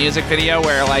really a music video,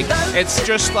 where like it's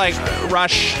just like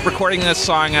Rush recording this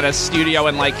song at a studio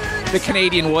in like the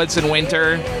Canadian woods in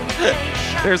winter.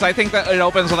 I think that it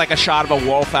opens with like a shot of a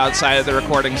wolf outside of the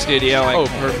recording studio, like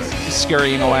perfect.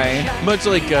 scurrying away. Much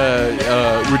like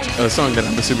a song that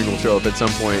I'm assuming will show up at some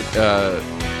point.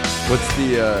 What's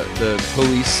the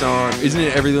Police song? Isn't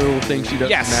it Every Little Thing She Does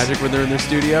Yes. Is Magic when they're in the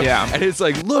studio? Yeah. And it's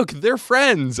like, look, they're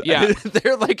friends. Yeah. And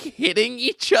they're like hitting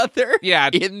each other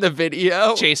in the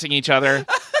video. Chasing each other.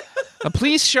 The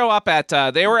police show up at,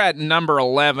 they were at number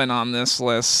 11 on this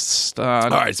list. All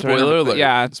right, spoiler alert.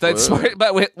 Yeah, Spoiler alert.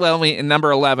 but in number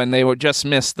 11, they were just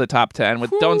missed the top 10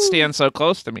 with Don't Stand So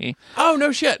Close to Me. Oh,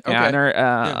 no shit. Okay. Yeah,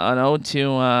 and an ode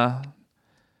to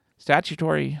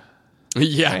statutory.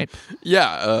 Yeah. Right.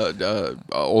 Yeah.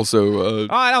 Also,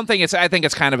 I don't think I think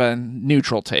it's kind of a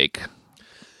neutral take.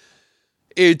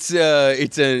 it's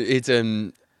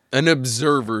an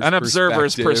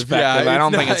observer's perspective. Yeah, I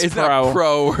don't think it's pro. not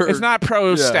pro. Or, It's not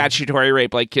pro Yeah. statutory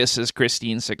rape like Kiss's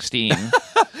Christine 16.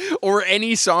 or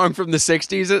any song from the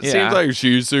 60s. It Yeah. seems like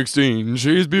she's 16,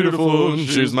 she's beautiful,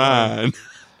 she's mine.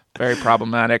 Very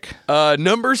problematic.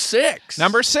 Number 6.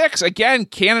 Number 6, again,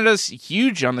 Canada's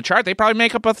huge on the chart. They probably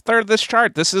make up a third of this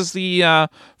chart. This is the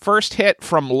first hit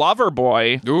from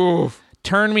Loverboy, Ooh,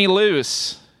 Turn Me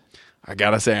Loose. I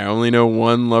gotta say, I only know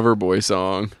one Loverboy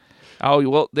song. Oh,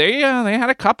 well, they had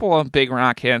a couple of big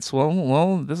rock hits.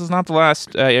 Well, this is not the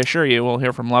last. I assure you, we'll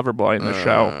hear from Loverboy in the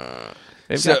show.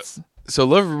 So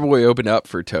Loverboy opened up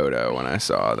for Toto when I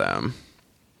saw them.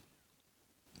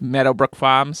 Meadowbrook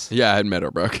Farms, Yeah, at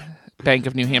Meadowbrook. Bank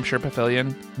of New Hampshire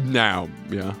Pavilion. Now,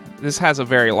 yeah, This has a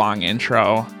very long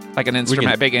intro, like an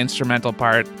big instrumental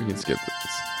part. we can skip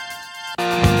this.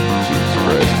 Jesus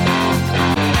Christ.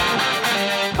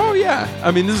 Oh yeah,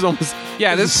 I mean this is almost.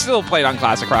 Yeah, this is still played on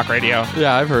classic rock radio.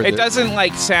 Yeah, I've heard It doesn't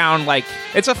like sound like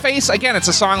it's a face. Again, it's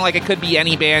a song like it could be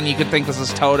any band. You could think this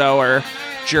is Toto or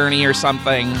Journey or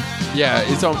something. Yeah,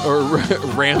 it's on or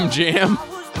Ram Jam.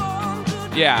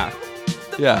 Yeah,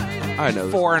 Yeah, I know.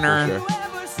 this Foreigner.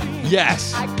 for sure.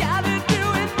 Yes. I gotta do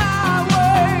it my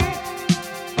way.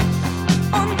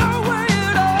 On the way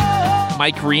at all.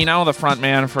 Mike Reno, the front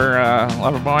man for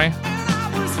Loverboy.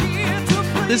 I was here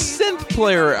to The synth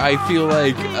player, I feel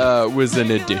like, was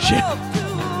an addition.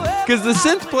 because the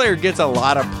synth player gets a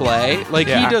lot of play. Like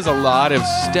Yeah. he does a lot of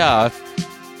stuff,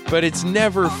 but it's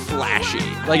never flashy.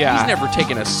 Like Yeah. he's never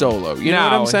taken a solo. You know what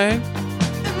No. I'm saying?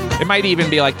 It might even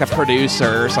be like the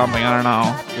producer or something. I don't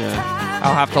know. Yeah.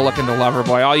 I'll have to look into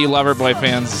Loverboy. All you Loverboy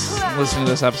fans listening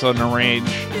to this episode in a rage.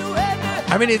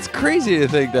 I mean, it's crazy to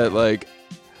think that like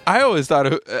I always thought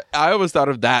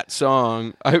of that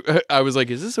song. I was like,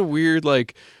 is this a weird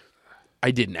like? I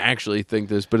didn't actually think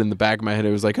this, but in the back of my head,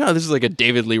 it was like, oh, this is like a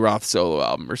David Lee Roth solo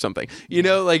album or something. You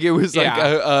know, like it was like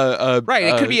Yeah. a Right,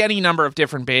 it could be any number of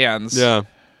different bands. Yeah.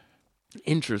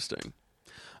 Interesting.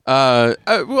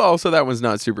 Well, so that one's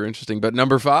not super interesting, but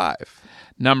number 5.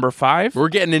 Number 5. We're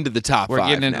getting into the top 5 We're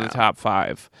getting into now. the top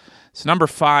 5. So number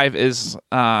 5 is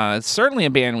certainly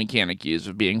a band we can't accuse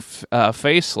of being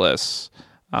faceless.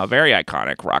 A very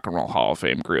iconic rock and roll Hall of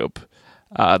Fame group.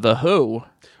 The Who.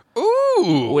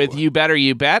 Ooh. With You Better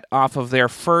You Bet off of their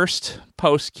first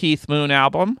post-Keith Moon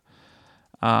album.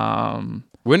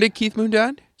 When did Keith Moon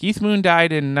die? Keith Moon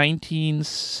died in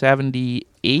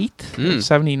 1978 or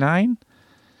 79.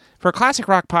 For a classic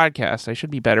rock podcast, I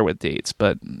should be better with dates,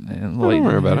 but Don't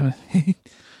worry about it.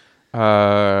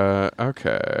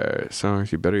 Okay.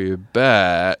 Songs You Better You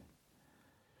Bet.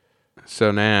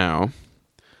 So now,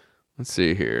 let's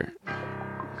see here.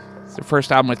 It's their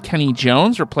first album with Kenny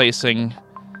Jones replacing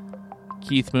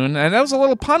Keith Moon. And that was a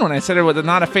little pun when I said it was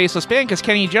not a faceless band, because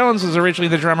Kenny Jones was originally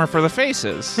the drummer for the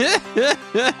Faces.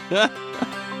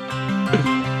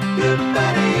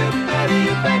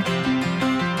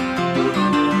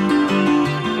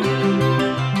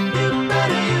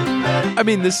 I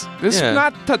mean, this This yeah. is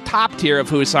not the top tier of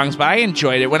Who songs, but I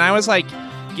enjoyed it. When I was like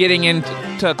getting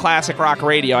into classic rock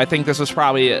radio, I think this was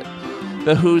probably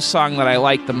the Who song that I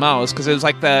liked the most, because it was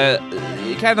like the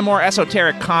kind of the more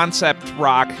esoteric concept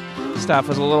rock stuff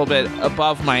was a little bit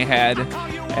above my head.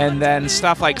 And then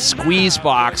stuff like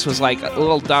Squeezebox was like a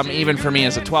little dumb even for me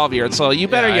as a 12-year-old. So You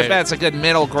Better You Bet's a good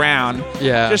middle ground.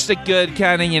 Yeah. Just a good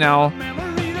kind of,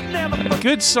 a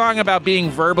good song about being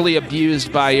verbally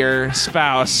abused by your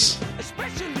spouse.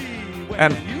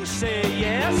 And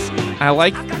I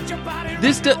like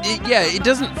This it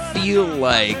doesn't feel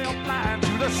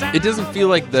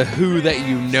like the Who that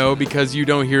you know, because you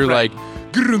don't hear like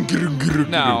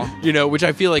No. which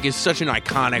I feel like is such an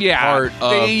iconic Yeah, part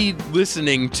of they-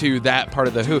 listening to that part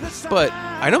of the Who. But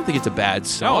I don't think it's a bad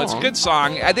song. No, it's a good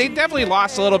song. They definitely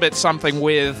lost a little bit something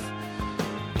with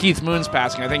Keith Moon's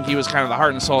passing. I think he was kind of the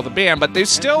heart and soul of the band, but there's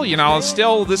still,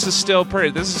 this is still a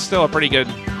pretty good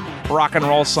rock and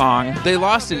roll song. They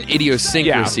lost an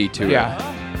idiosyncrasy to it. Yeah.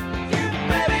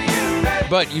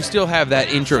 But you still have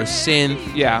that intro synth.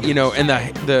 Yeah. And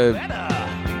the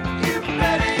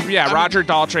Yeah, Roger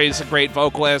Daltrey's a great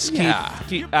vocalist. Yeah.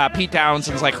 Pete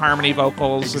Townsend's like harmony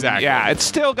vocals. Exactly. Yeah, it's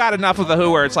still got enough of the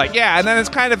Who where it's like, yeah, and then this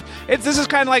is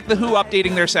kind of like the Who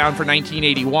updating their sound for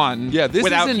 1981. Yeah, this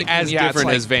without isn't keeping- as yeah, it's different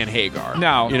like- as Van Hagar.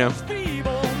 No.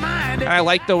 And I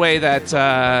like the way that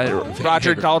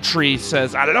Roger Daltrey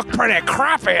says, "I look pretty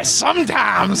crappy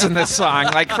sometimes" in this song.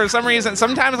 Like for some reason,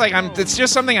 sometimes like it's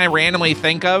just something I randomly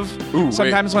think of.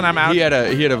 Sometimes when I'm out, He had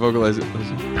a vocalizer.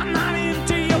 I'm not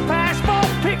into your passport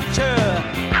picture.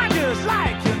 I just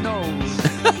like your nose.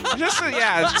 just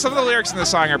some of the lyrics in the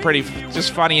song are pretty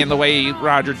just funny in the way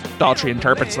Roger Daltrey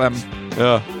interprets them.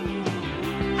 Yeah.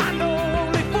 I know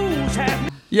only fools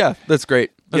have. Yeah, that's great.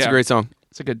 That's Yeah. a great song.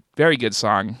 It's a very good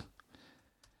song.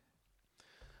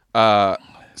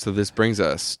 So this brings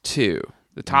us to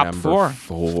The top number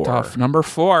four. Number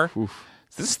 4.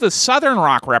 This is the Southern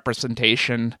rock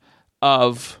representation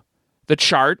of the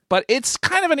chart, but it's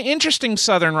kind of an interesting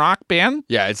Southern rock band.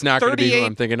 Yeah, it's not going to be who 38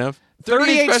 I'm thinking of.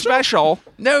 38 Special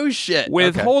No shit.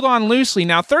 with Okay. Hold On Loosely.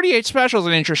 Now, 38 Special is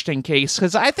an interesting case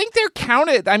because I think they're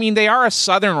counted. I mean, they are a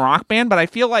Southern rock band, but I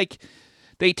feel like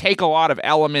they take a lot of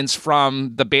elements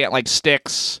from the band, like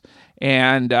Styx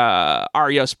and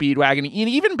REO Speedwagon, and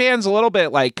even bands a little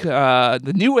bit like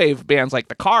the new wave bands like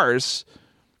the Cars.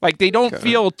 Like, they don't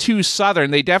feel too Southern.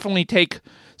 They definitely take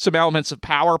some elements of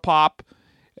power pop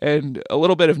and a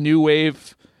little bit of new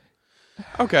wave.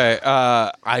 Okay.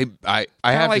 I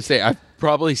have like- to say I've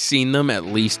probably seen them at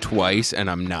least twice, and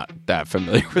I'm not that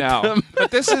familiar with No, them. but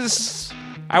this is,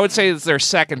 I would say, it's their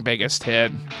second biggest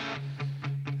hit.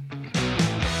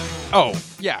 Oh,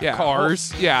 yeah. Yeah,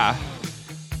 Cars. Yeah.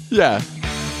 Yeah.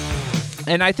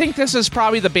 And I think this is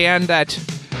probably the band that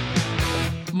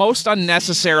most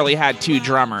unnecessarily had 2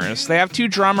 drummers. They have 2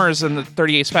 drummers in the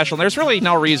 38 Special. And there's really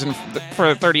no reason for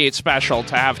the 38 Special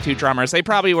to have 2 drummers. They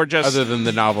probably were just Other than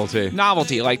the novelty.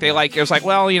 novelty. Like it was like,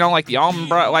 well, like the Allman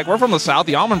Brothers. Like, we're from the South.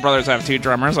 The Allman Brothers have 2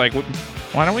 drummers. Like,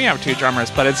 why don't we have 2 drummers?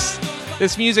 But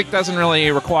this music doesn't really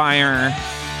require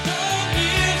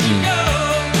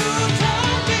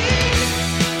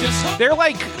They're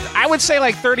like, I would say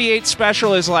like 38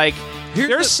 Special is like,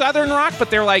 they're Southern rock, but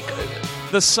they're like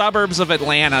the suburbs of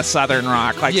Atlanta Southern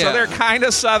rock. Like, Yeah. so they're kind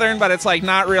of Southern, but it's like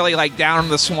not really like down in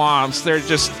the swamps. They're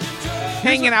just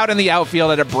hanging out in the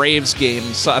outfield at a Braves game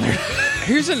Southern.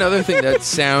 Here's another thing that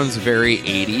sounds very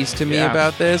 80s to me Yeah.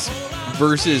 about this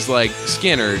versus like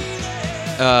Skinner.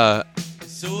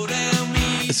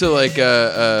 So like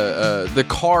the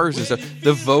Cars and stuff,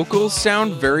 the vocals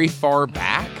sound very far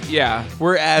back. Yeah.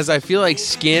 Whereas I feel like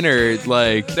Skinner,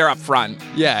 like, They're up front.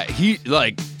 yeah, he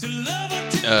like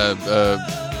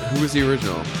who was the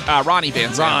original? Ronnie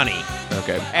Van Sant. Ronnie.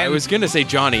 Okay. I And- was gonna say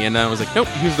Johnny, and then I was like, nope,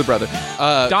 he was the brother.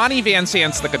 Donnie Van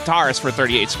Sant's the guitarist for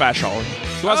 38 Special.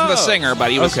 He wasn't the Oh, singer,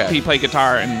 but okay. he played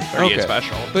guitar in 38 Okay.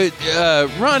 Special. But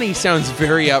Ronnie sounds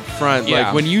very upfront. Yeah.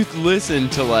 Like when you listen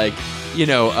to like, Give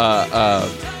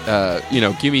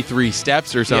Me 3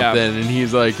 Steps or something, Yeah. and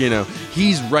he's like,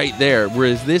 he's right there.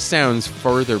 Whereas this sounds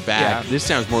further back. Yeah. This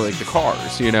sounds more like the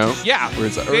Cars, Yeah. Where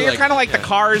it's- or They're like- kind of like yeah. the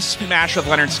Cars mashed with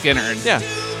Leonard Skinner. And Yeah.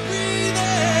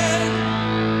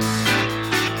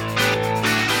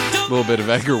 A little bit of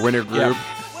Edgar Winter Group.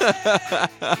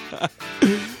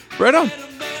 Right on.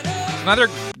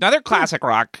 Another classic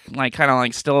rock, like kind of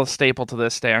like still a staple to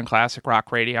this day on classic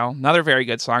rock radio. Another very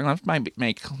good song. That might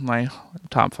make my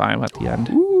top 5 at the end.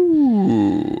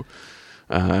 Ooh.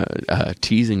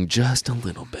 Teasing just a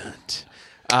little bit.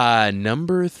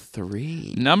 Number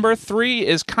 3. Number 3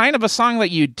 is kind of a song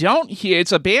that you don't hear.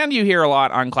 It's a band you hear a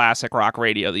lot on classic rock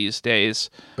radio these days,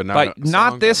 But not a not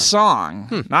song this of it.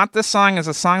 song. Not this song is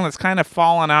a song that's kind of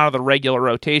fallen out of the regular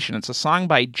rotation. It's a song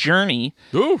by Journey.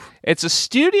 Ooh. It's a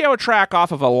studio track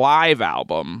off of a live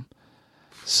album.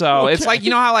 So it's like,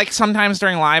 how like sometimes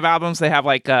during live albums they have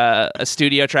like a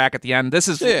studio track at the end. This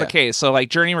is the case. So like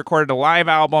Journey recorded a live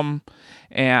album,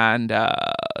 and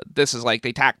this is like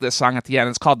they tacked this song at the end.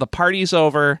 It's called "The Party's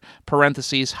Over,"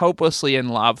 parentheses, "Hopelessly in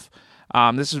Love."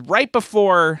 This is right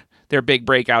before their big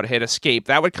breakout hit "Escape."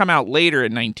 That would come out later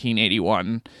in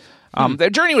 1981. Their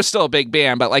Journey was still a big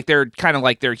band, but like they're kind of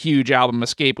like their huge album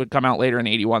 "Escape" would come out later in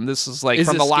 81. This is like Is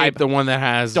from the Escape live the one that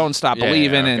has "Don't Stop Yeah,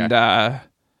 Believing" okay. and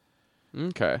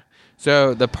Okay.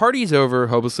 So the party's over,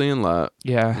 hopelessly in love.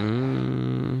 yeah.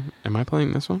 Am I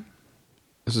playing this one?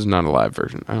 This is not a live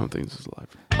version. I don't think this is a live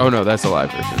version. Oh no, that's a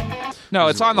live version. No,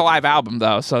 it's on the live album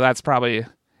though, so that's probably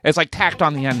it's like tacked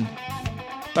on the end.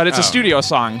 But it's a studio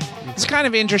song. It's kind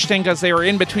of interesting because they were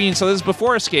in between. So this is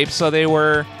before Escape. So they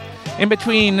were in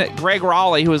between Greg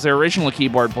Raleigh, who was their original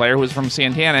keyboard player, who was from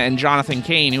Santana, and Jonathan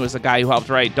Cain, who was the guy who helped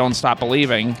write "Don't Stop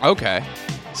Believing." Okay.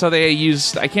 So they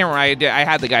used I can't remember. I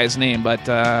had the guy's name, but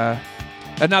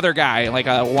another guy, like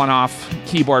a one-off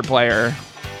keyboard player.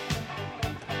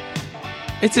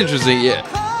 It's interesting, yeah.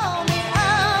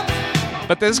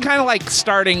 But this is kind of like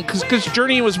starting because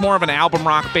Journey was more of an album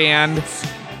rock band,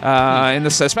 in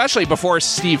this, especially before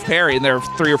Steve Perry. And there were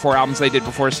 3 or 4 albums they did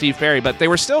before Steve Perry, but they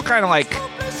were still kind of like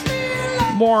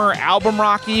more album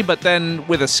rocky. But then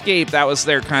with Escape, that was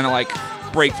their kind of like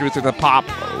breakthrough through the pop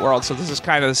world. So this is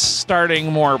kind of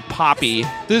starting more poppy.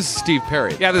 This is Steve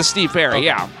Perry. Yeah, this is Steve Perry. Okay.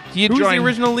 Yeah, he had Who's the joined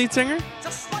original lead singer?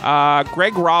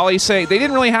 Greg Raleigh. Say they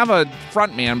didn't really have a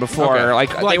front man before. Okay.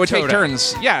 Like Like they would Toto. take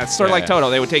turns. Yeah, it's sort of Yeah, like yeah. Toto.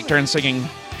 They would take turns singing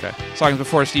Okay. songs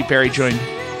before Steve Perry joined.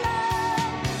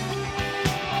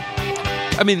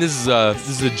 I mean, this is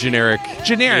a generic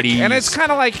 80s. And it's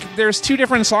kind of like there's 2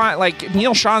 different songs. Like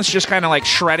Neil Sean's just kind of like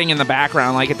shredding in the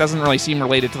background. Like it doesn't really seem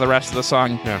related to the rest of the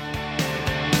song. Yeah.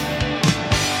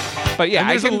 But yeah, And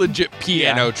I there's can, a legit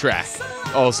piano track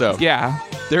also. yeah.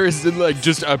 There is like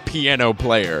just a piano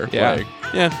player. Yeah. Like,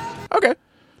 yeah. Okay.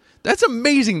 That's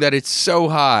amazing that it's so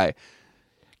high.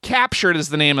 Captured is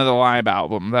the name of the live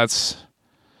album. That's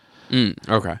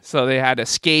Okay. so they had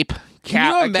Escape,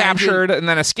 Can you imagine- Captured, and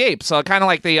then Escape. So kind of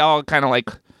like they all kind of like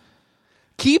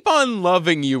Keep on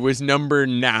Loving You was number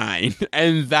 9,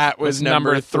 and that was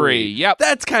number 3. Yep.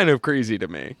 That's kind of crazy to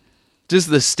me. Just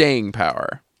the staying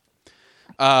power.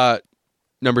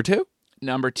 Number 2?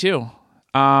 Number 2.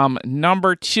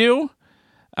 Number 2.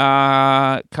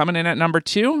 Coming in at number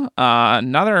 2,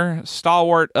 another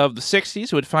stalwart of the 60s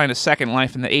who would find a second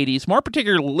life in the 80s, more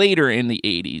particularly later in the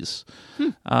 80s.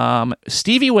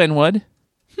 Stevie Winwood.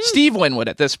 Steve Winwood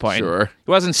at this point. Sure. He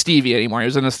wasn't Stevie anymore. He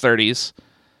was in his 30s.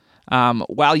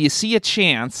 While You See a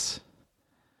Chance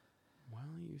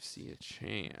You see a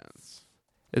chance.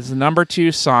 is the number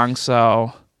 2 song,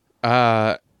 so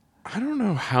I don't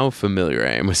know how familiar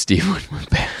I am with Steve Winwood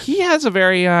Band. he has a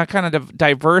very kind of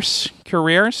diverse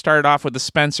career. Started off with the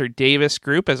Spencer Davis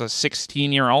Group as a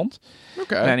 16-year-old.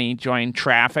 Okay. Then he joined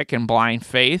Traffic and Blind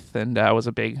Faith and was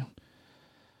a big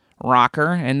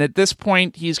rocker, and at this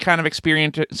point, he's kind of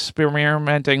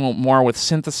experimenting more with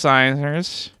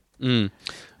synthesizers.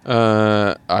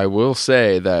 I will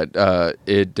say that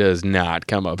it does not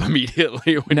come up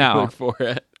immediately when you look for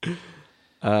it.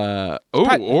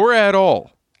 Or at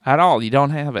all. At all, you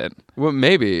don't have it. Well,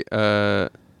 maybe.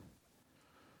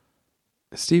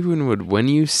 Steve Winwood, when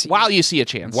you see... While you see a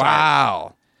chance.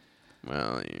 Wow.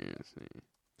 Well, you see.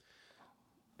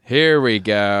 Here we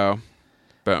go.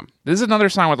 Boom. This is another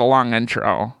song with a long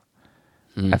intro,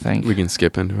 I think. We can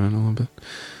skip into it a little bit.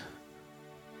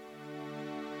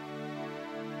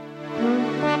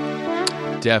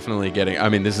 Definitely getting... I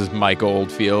mean, this is Mike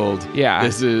Oldfield. Yeah.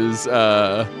 This is...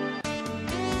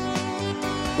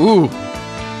 Ooh.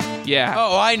 Yeah.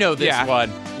 Oh, I know this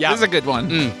one. Yeah. This is a good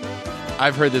one.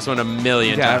 I've heard this one a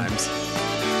million times.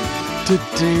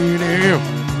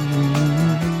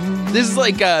 This is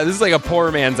like a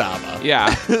poor man's ABBA.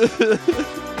 Yeah.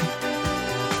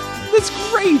 That's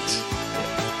great.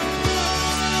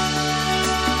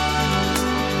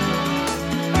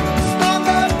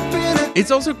 It's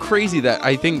also crazy that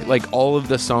I think like all of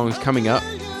the songs coming up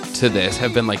to this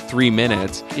have been like 3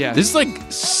 minutes. Yeah. This is like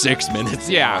 6 minutes.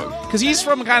 Yeah. long. Because he's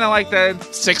from kind of like the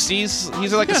 60s.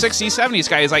 He's like a 60s, 70s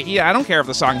guy. He's like, yeah, I don't care if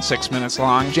the song's 6 minutes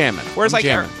long. Jamming. Whereas I'm like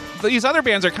jamming. these other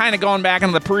bands are kind of going back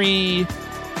into the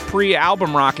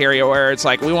pre-album rock area where it's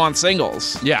like, we want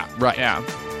singles. Yeah, right. Yeah.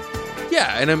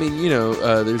 Yeah, and I mean, you know,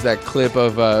 there's that clip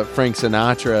of Frank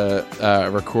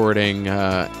Sinatra recording,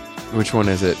 which one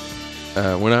is it?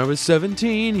 When I was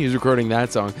 17, he was recording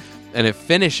that song. And it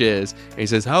finishes, and he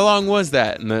says, how long was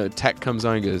that? And the tech comes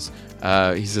on and goes,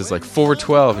 he says, like,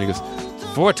 4:12. And he goes,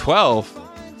 4:12?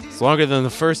 It's longer than the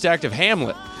first act of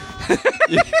Hamlet.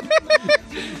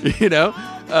 You know?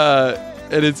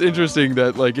 And it's interesting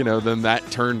that, like, you know, then that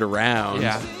turned around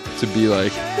to be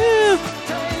like,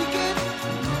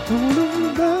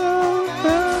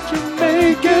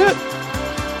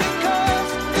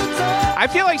 I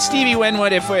feel like Steve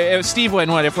Winwood, if we're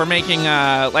making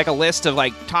like a list of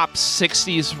like top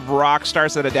 60s rock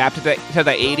stars that adapted to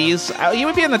the 80s, he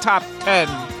would be in the top 10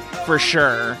 for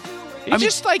sure. I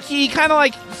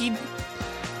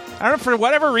don't know, for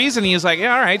whatever reason, he was like,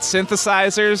 yeah, all right,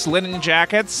 synthesizers, linen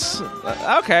jackets.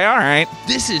 Okay, all right.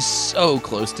 this is so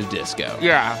close to disco.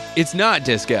 Yeah. It's not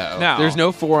disco. No. There's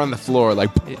no 4 on the floor, like,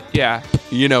 Yeah.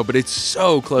 you know, but it's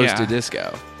so close Yeah. to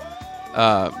disco.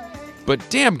 But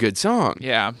damn good song.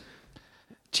 Yeah.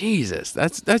 Jesus,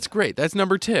 that's great. That's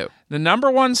number 2. The number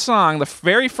one song, the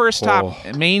very first top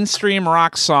mainstream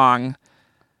rock song,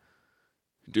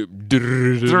 it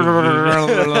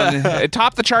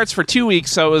topped the charts for 2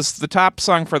 weeks, so it was the top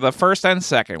song for the first and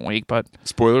second week, but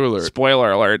Spoiler alert.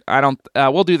 spoiler alert,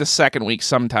 we'll do the second week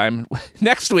sometime.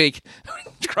 Next week,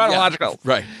 chronological.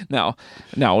 Yeah, right. No,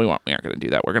 we aren't going to do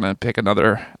that. We're going to pick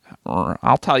another,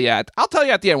 I'll tell you at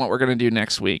the end what we're going to do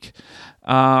next week.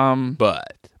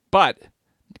 But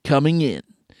Coming in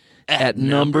at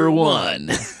number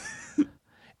 1,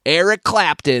 Eric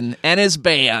Clapton and his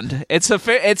band. It's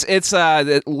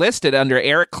listed under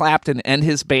Eric Clapton and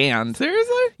his band.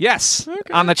 seriously? Yes,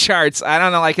 on the charts. I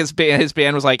don't know. Like his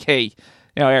band was like, "Hey,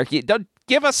 Eric, don't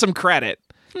give us some credit."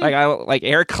 Like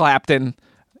Eric Clapton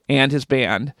and his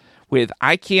band with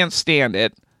 "I Can't Stand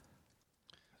It."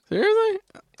 Seriously?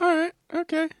 All right.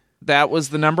 Okay. That was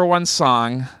the number 1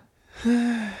 song.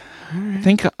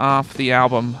 Think off the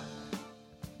album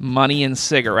Money and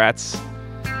Cigarettes.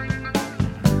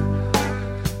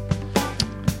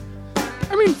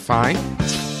 I mean, fine.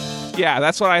 Yeah,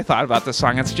 that's what I thought about the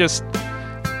song. It's just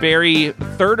very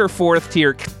 3rd or 4th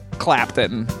tier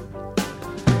Clapton.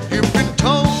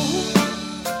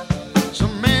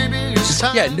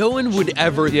 Yeah, no one would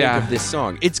ever think Yeah. of this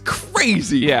song. It's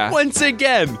crazy. Yeah. Once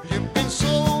again.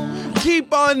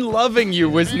 Keep on Loving You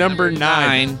was number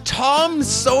 9. Tom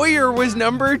Sawyer was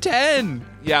number 10.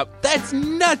 Yep. That's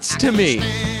nuts to me.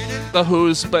 The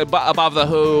Who's but above the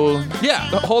Who. Yeah.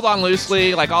 Hold On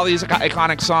Loosely, like all these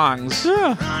iconic songs.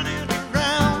 Yeah.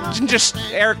 Just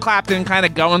Eric Clapton kind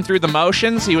of going through the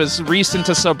motions. He was recent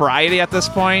to sobriety at this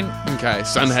point. Okay,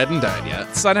 son hadn't died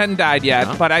yet. Son hadn't died yet,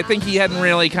 No. but I think he hadn't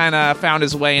really kind of found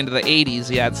his way into the 80s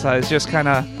yet, so it's just kind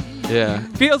of Yeah.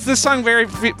 feels, this song very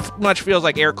much feels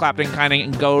like Eric Clapton kind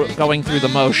of going through the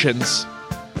motions.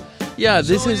 Yeah,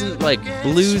 this isn't like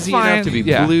bluesy fine. enough to be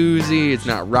Yeah. bluesy. It's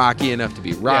not rocky enough to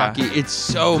be rocky. It's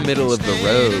so middle of the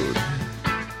road.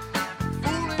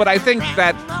 But I think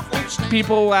that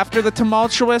people after the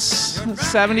tumultuous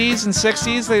 70s and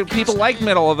 60s, people like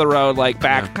middle of the road, like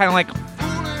back, kind of like,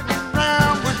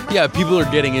 Yeah, people are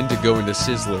getting into going to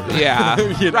Sizzler. yeah,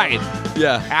 You know? right.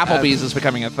 Yeah. Applebee's is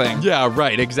becoming a thing. Yeah,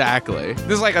 right, exactly.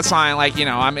 This is like a sign, like, you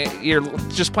know, you're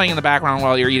just playing in the background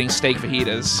while you're eating steak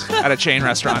fajitas at a chain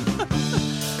restaurant.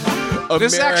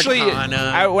 This is actually, when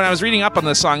I was reading up on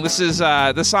this song, this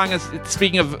song is,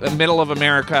 speaking of middle of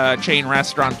America chain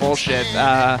restaurant bullshit,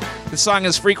 this song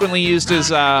is frequently used as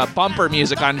bumper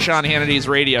music on Sean Hannity's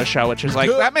radio show, which is like,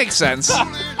 that makes sense.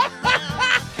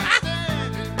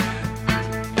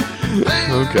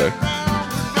 Okay.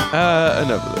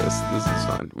 Enough of this. This is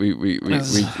fine.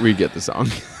 We get the song.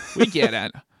 We get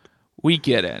it. We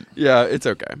get it. Yeah, it's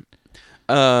okay.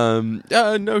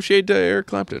 No shade to Eric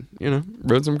Clapton. You know,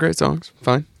 wrote some great songs.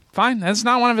 Fine. That's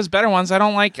not one of his better ones.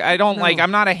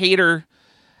 I'm not a hater.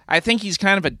 I think he's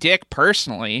kind of a dick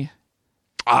personally.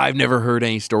 I've never heard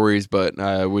any stories, but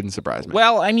wouldn't surprise me.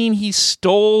 Well, I mean, he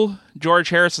stole George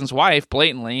Harrison's wife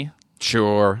blatantly.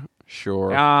 Sure.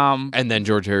 And then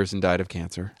George Harrison died of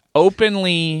cancer.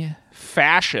 Openly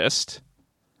fascist.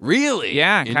 Really?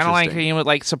 Yeah, kind of like he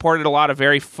would supported a lot of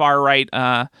very far right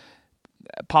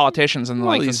politicians in the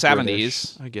 70s.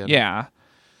 British. I get it. Yeah.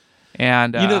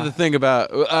 And you know the thing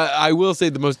about I will say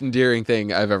the most endearing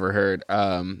thing I've ever heard.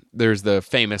 There's the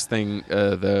famous thing,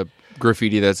 the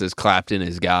graffiti that says Clapton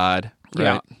is God.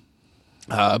 Right?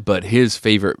 Yeah. But his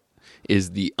favorite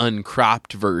is the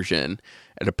uncropped version.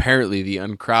 And apparently the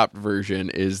uncropped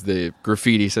version is the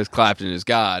graffiti says Clapton is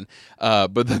God.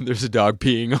 But then there's a dog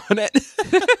peeing on it.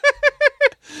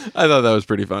 I thought that was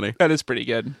pretty funny. That is pretty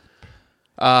good.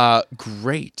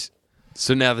 Great.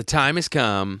 So now the time has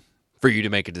come for you to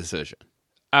make a decision.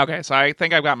 Okay, so I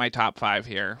think I've got my top 5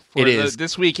 here. It is.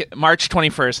 This week, March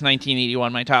 21st,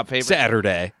 1981, my top favorite.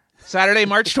 Saturday,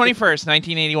 March 21st,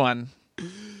 1981.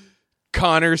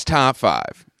 Connor's top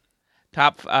 5.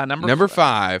 Number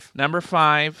 5. Number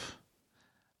 5.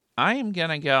 I am going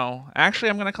to go... Actually,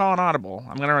 I'm going to call an audible.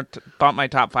 I'm going to bump my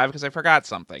top 5 because I forgot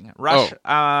something. Rush...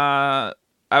 I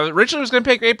originally was going to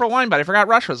pick April Wine, but I forgot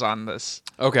Rush was on this.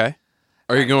 Okay.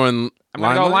 Are you going I'm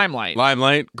going to go Limelight.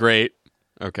 Limelight? Great.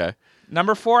 Okay.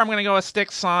 Number 4, I'm going to go a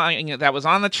Styx song that was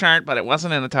on the chart, but it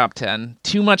wasn't in the top 10.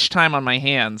 Too Much Time on My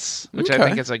Hands, which I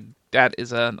think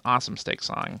is an awesome Styx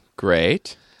song.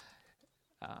 Great.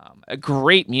 A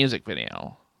great music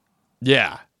video.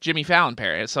 Yeah. Jimmy Fallon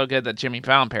parody. It's so good that Jimmy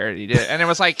Fallon parodied it. And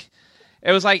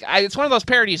it's one of those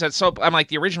parodies that's so, I'm like,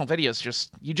 the original video is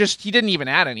he didn't even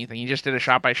add anything. He just did a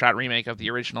shot-by-shot remake of the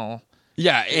original.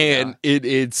 Yeah, and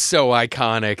it's so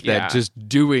iconic that just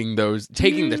doing those,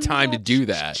 taking the time to do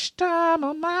that.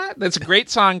 That's a great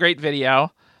song, great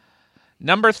video.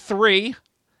 Number 3,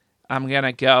 I'm going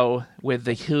to go with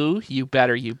The Who, You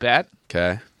Better You Bet.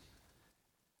 Okay.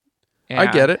 And, I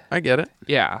get it.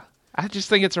 Yeah. I just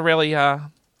think it's a really, I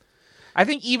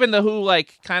think even The Who,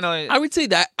 kind of... I would say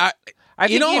that,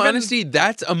 in all honesty,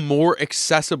 that's a more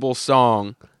accessible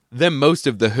song than most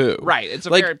of The Who. Right. It's a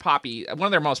very poppy, one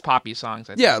of their most poppy songs,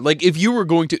 I think. Yeah, if you were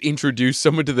going to introduce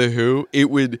someone to The Who, it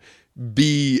would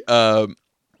be akin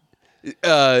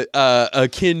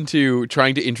to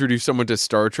trying to introduce someone to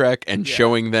Star Trek and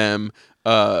showing them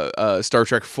Star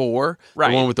Trek 4, the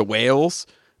one with the whales.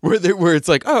 Where it's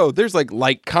like, oh, there's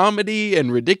light comedy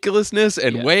and ridiculousness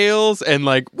and whales and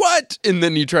what? And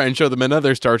then you try and show them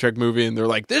another Star Trek movie and they're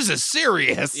like, this is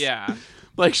serious. Yeah.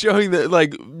 Showing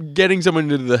that, getting someone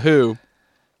into The Who,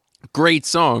 great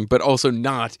song, but also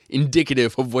not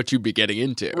indicative of what you'd be getting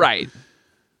into. Right.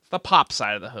 The pop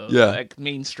side of The Who. Yeah.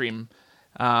 Mainstream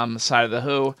side of The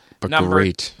Who. But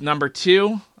great. Number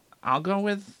 2, I'll go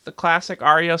with the classic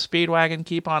REO Speedwagon,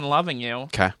 Keep On Loving You.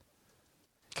 Okay.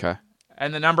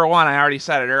 And the number 1, I already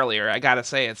said it earlier. I gotta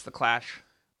say, it's the Clash.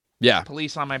 Yeah.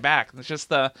 Police on My Back. It's just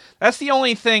that's the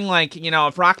only thing,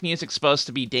 if rock music's supposed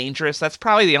to be dangerous, that's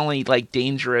probably the only,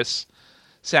 dangerous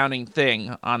sounding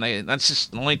thing that's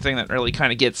just the only thing that really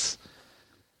kind of gets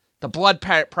the blood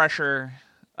pressure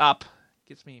up.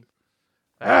 Gets me.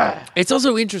 It's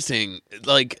also interesting,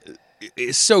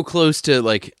 it's so close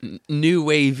to, new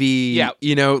wavy, punk.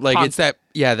 It's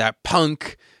that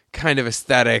punk kind of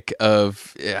aesthetic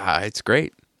of, it's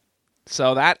great.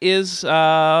 So that is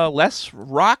less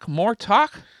rock, more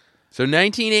talk. So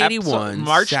 1981,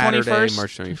 March Saturday, 21st,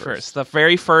 March 21st. The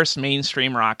very first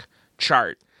mainstream rock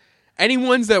chart. Any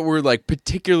ones that were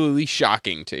particularly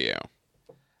shocking to you?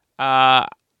 I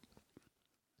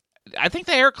think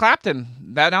the Eric Clapton.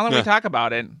 Now that we talk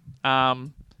about it, I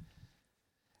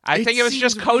think it was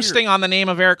just coasting on the name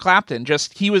of Eric Clapton.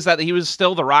 Just he was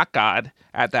still the rock god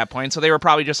at that point. So they were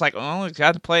probably just like, oh, he's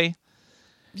got to play.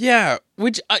 Yeah,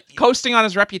 which coasting on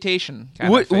his reputation.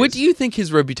 What do you think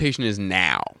his reputation is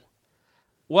now?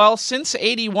 Well, since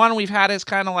 81, we've had his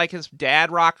kind of his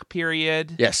dad rock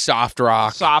period. Yeah, soft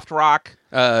rock.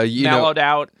 Mellowed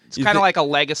out. It's kind of like a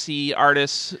legacy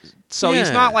artist. So he's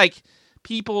Yeah. not like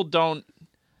people don't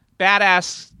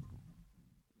badass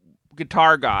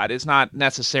guitar god is not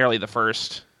necessarily the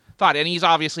first thought. And he's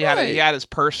obviously Right. he had his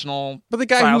personal But the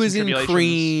guy who trials was and in tribulations.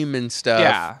 Cream and stuff.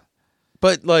 Yeah.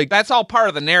 But like That's all part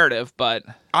of the narrative, but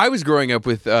I was growing up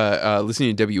with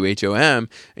listening to WHOM,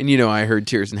 and I heard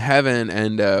Tears in Heaven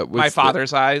and My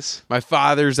Father's Eyes. My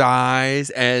Father's Eyes,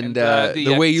 and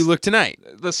the Way You Look Tonight.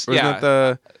 This Or isn't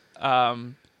that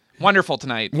the Wonderful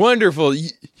Tonight. Wonderful?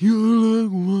 You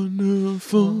look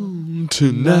wonderful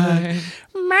tonight.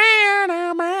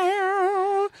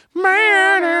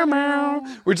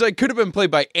 Which like could have been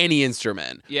played by any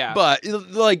instrument. Yeah. But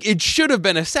like it should have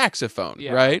been a saxophone,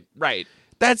 Yeah. right? Right.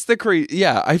 That's the crazy.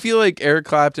 Yeah, I feel like Eric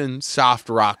Clapton, soft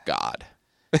rock god.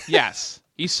 Yes.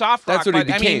 He's soft rock. That's what he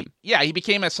but, I mean, became. yeah, he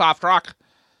became a soft rock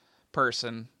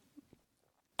person.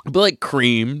 But like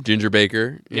Cream, Ginger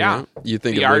Baker. Yeah. You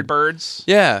think The of like, Yardbirds.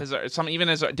 Yeah. Even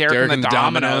as Derek Derek and the and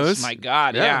Dominoes. Dominoes. My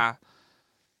God, Yeah. yeah.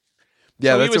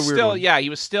 Yeah, So that's he was a weird still, one. yeah, he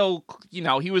was still,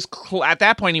 he was at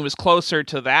that point he was closer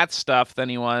to that stuff than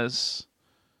he was.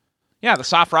 Yeah, the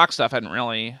soft rock stuff hadn't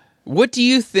really. What do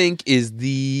you think is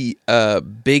the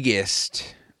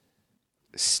biggest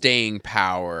staying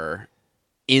power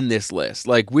in this list?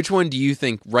 Like, which one do you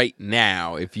think right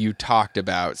now, if you talked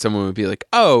about, someone would be like,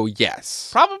 "Oh, yes,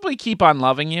 Probably Keep On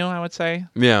Loving You, I would say.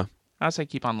 yeah." I would say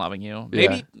Keep On Loving You.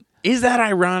 Maybe. Yeah. Is that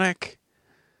ironic,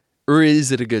 or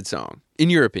is it a good song, in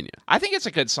your opinion? I think it's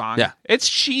a good song. Yeah. It's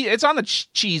it's on the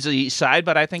cheesy side,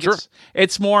 but I think Sure.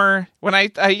 it's more when I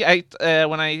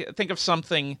think of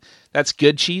something that's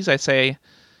good cheese, I say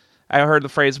I heard the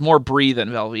phrase more brie than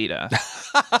Velveeta.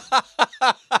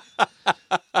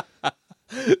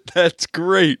 That's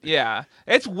great. Yeah.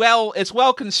 It's well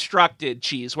constructed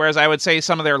cheese, whereas I would say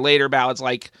some of their later ballads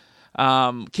like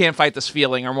Can't Fight This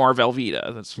Feeling are more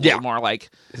Velveeta. That's Yeah. more like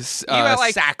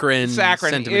Saccharine,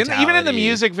 And even in the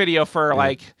music video for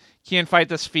like Can't Fight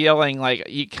This Feeling, like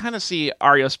you kind of see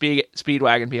REO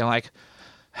Speedwagon being like,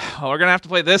 oh, we're gonna have to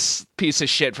play this piece of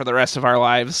shit for the rest of our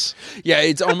lives. Yeah,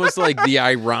 it's almost like the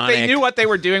ironic. They knew what they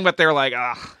were doing, but they were like,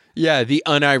 ugh. Yeah, the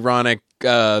unironic,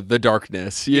 the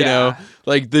darkness, you Yeah. know?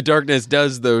 Like, the darkness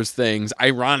does those things,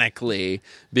 ironically,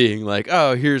 being like,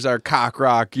 oh, here's our cock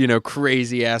rock,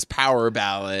 crazy-ass power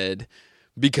ballad,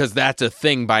 because that's a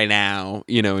thing by now,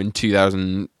 in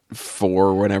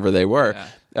 2004, whenever they were.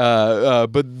 Yeah.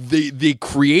 But they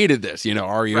created this,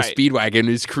 REO Right. Speedwagon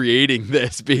is creating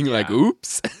this, being like,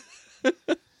 oops.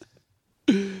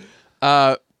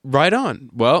 Right on.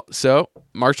 Well, so,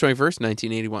 March 21st,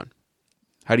 1981.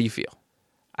 How do you feel?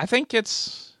 I think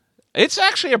it's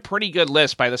actually a pretty good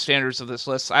list by the standards of this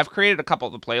list. I've created a couple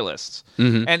of the playlists,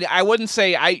 and I wouldn't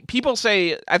say people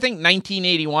say I think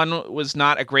 1981 was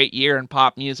not a great year in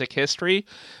pop music history.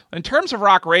 In terms of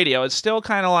rock radio, it's still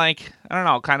kind of like I don't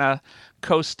know, kind of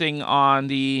coasting on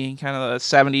the kind of the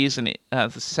 70s and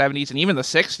the 70s and even the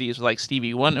 60s, like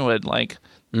Stevie Winwood, like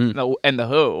and the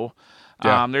Who.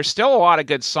 Yeah. There's still a lot of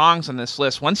good songs on this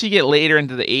list. Once you get later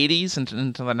into the 80s and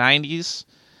into the 90s.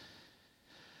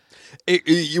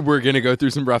 We're gonna go through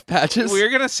some rough patches. We're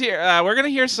gonna see. We're gonna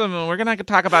hear some. We're gonna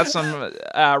talk about some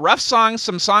rough songs,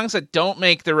 some songs that don't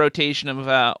make the rotation of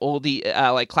oldie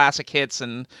like classic hits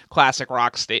and classic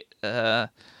rock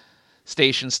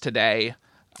stations today.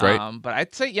 Right. But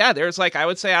I'd say there's like I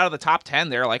would say out of the top 10,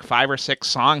 there are like 5 or 6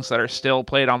 songs that are still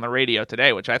played on the radio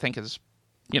today, which I think is,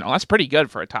 that's pretty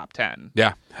good for a top 10.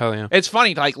 Yeah, hell yeah. It's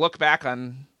funny to like look back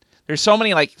on. There's so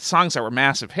many like songs that were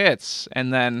massive hits,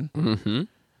 and then.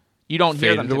 You don't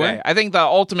hear them Faded today. away. I think the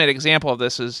ultimate example of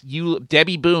this is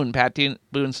Debbie Boone, Pat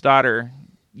Boone's daughter.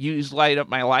 Use Light Up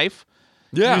My Life.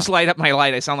 Yeah. Use Light Up My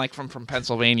Light. I sound like from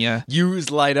Pennsylvania.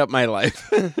 Use Light Up My Life.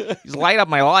 Use Light Up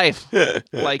My Life.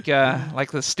 like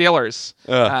the Steelers.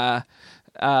 That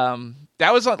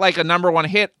was like a number 1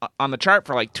 hit on the chart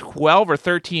for like 12 or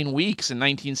 13 weeks in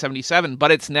 1977,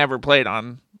 but it's never played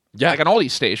on like an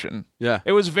oldie station. Yeah.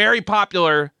 It was very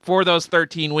popular for those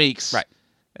 13 weeks. Right.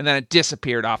 And then it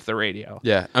disappeared off the radio.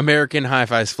 Yeah. American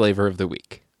Hi-Fi's flavor of the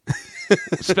week.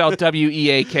 Spelled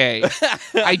WEAK.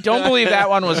 I don't believe that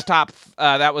one was top.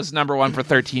 That was number 1 for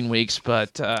 13 weeks,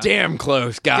 but Damn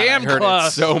close. God, Damn I heard close.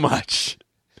 it so much.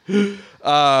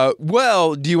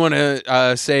 Well, do you want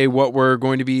to say what we're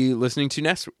going to be listening to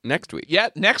next week? yeah.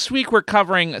 Next week we're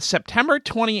covering September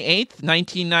 28th,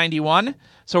 1991.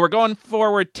 So we're going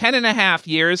forward 10 and a half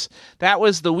years. That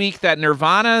was the week that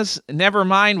Nirvana's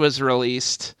Nevermind was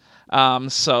released.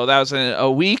 So that was a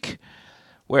week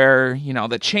where,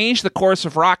 that changed the course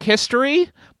of rock history,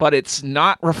 but it's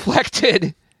not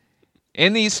reflected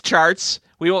in these charts.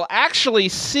 We will actually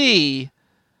see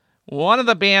One of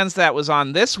the bands that was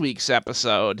on this week's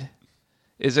episode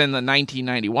is in the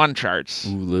 1991 charts.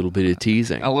 Ooh, a little bit of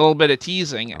teasing. A little bit of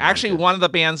teasing. Actually, one of the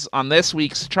bands on this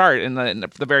week's chart, in the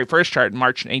very first chart in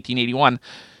March 1881,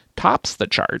 tops the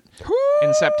chart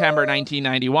in September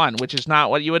 1991, which is not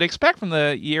what you would expect from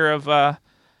the year of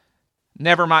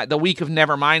Nevermind, the week of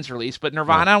Nevermind's release. But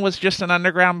Nirvana was just an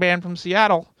underground band from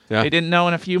Seattle. Yeah. They didn't know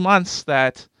in a few months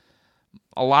that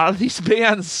a lot of these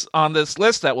bands on this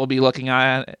list that we'll be looking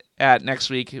at next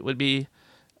week, it would be...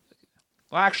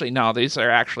 Well, actually, no. These are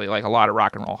actually like a lot of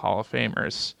Rock and Roll Hall of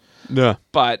Famers. Yeah.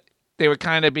 But they would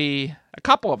kind of be... A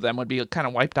couple of them would be kind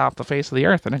of wiped off the face of the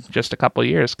earth in just a couple of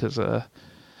years because a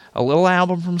little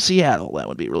album from Seattle that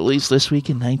would be released this week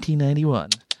in 1991.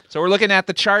 So we're looking at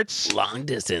the charts. Long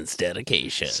distance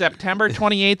dedication. September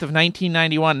 28th of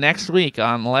 1991, next week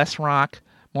on Less Rock,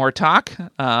 More Talk.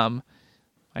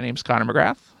 My name's Connor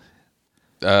McGrath.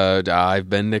 I've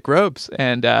been Nick Robes.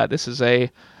 And this is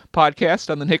a podcast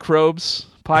on the Nick Robes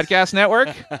Podcast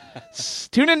Network.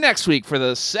 Tune in next week for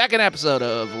the second episode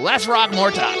of Less Rock,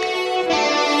 More Talk.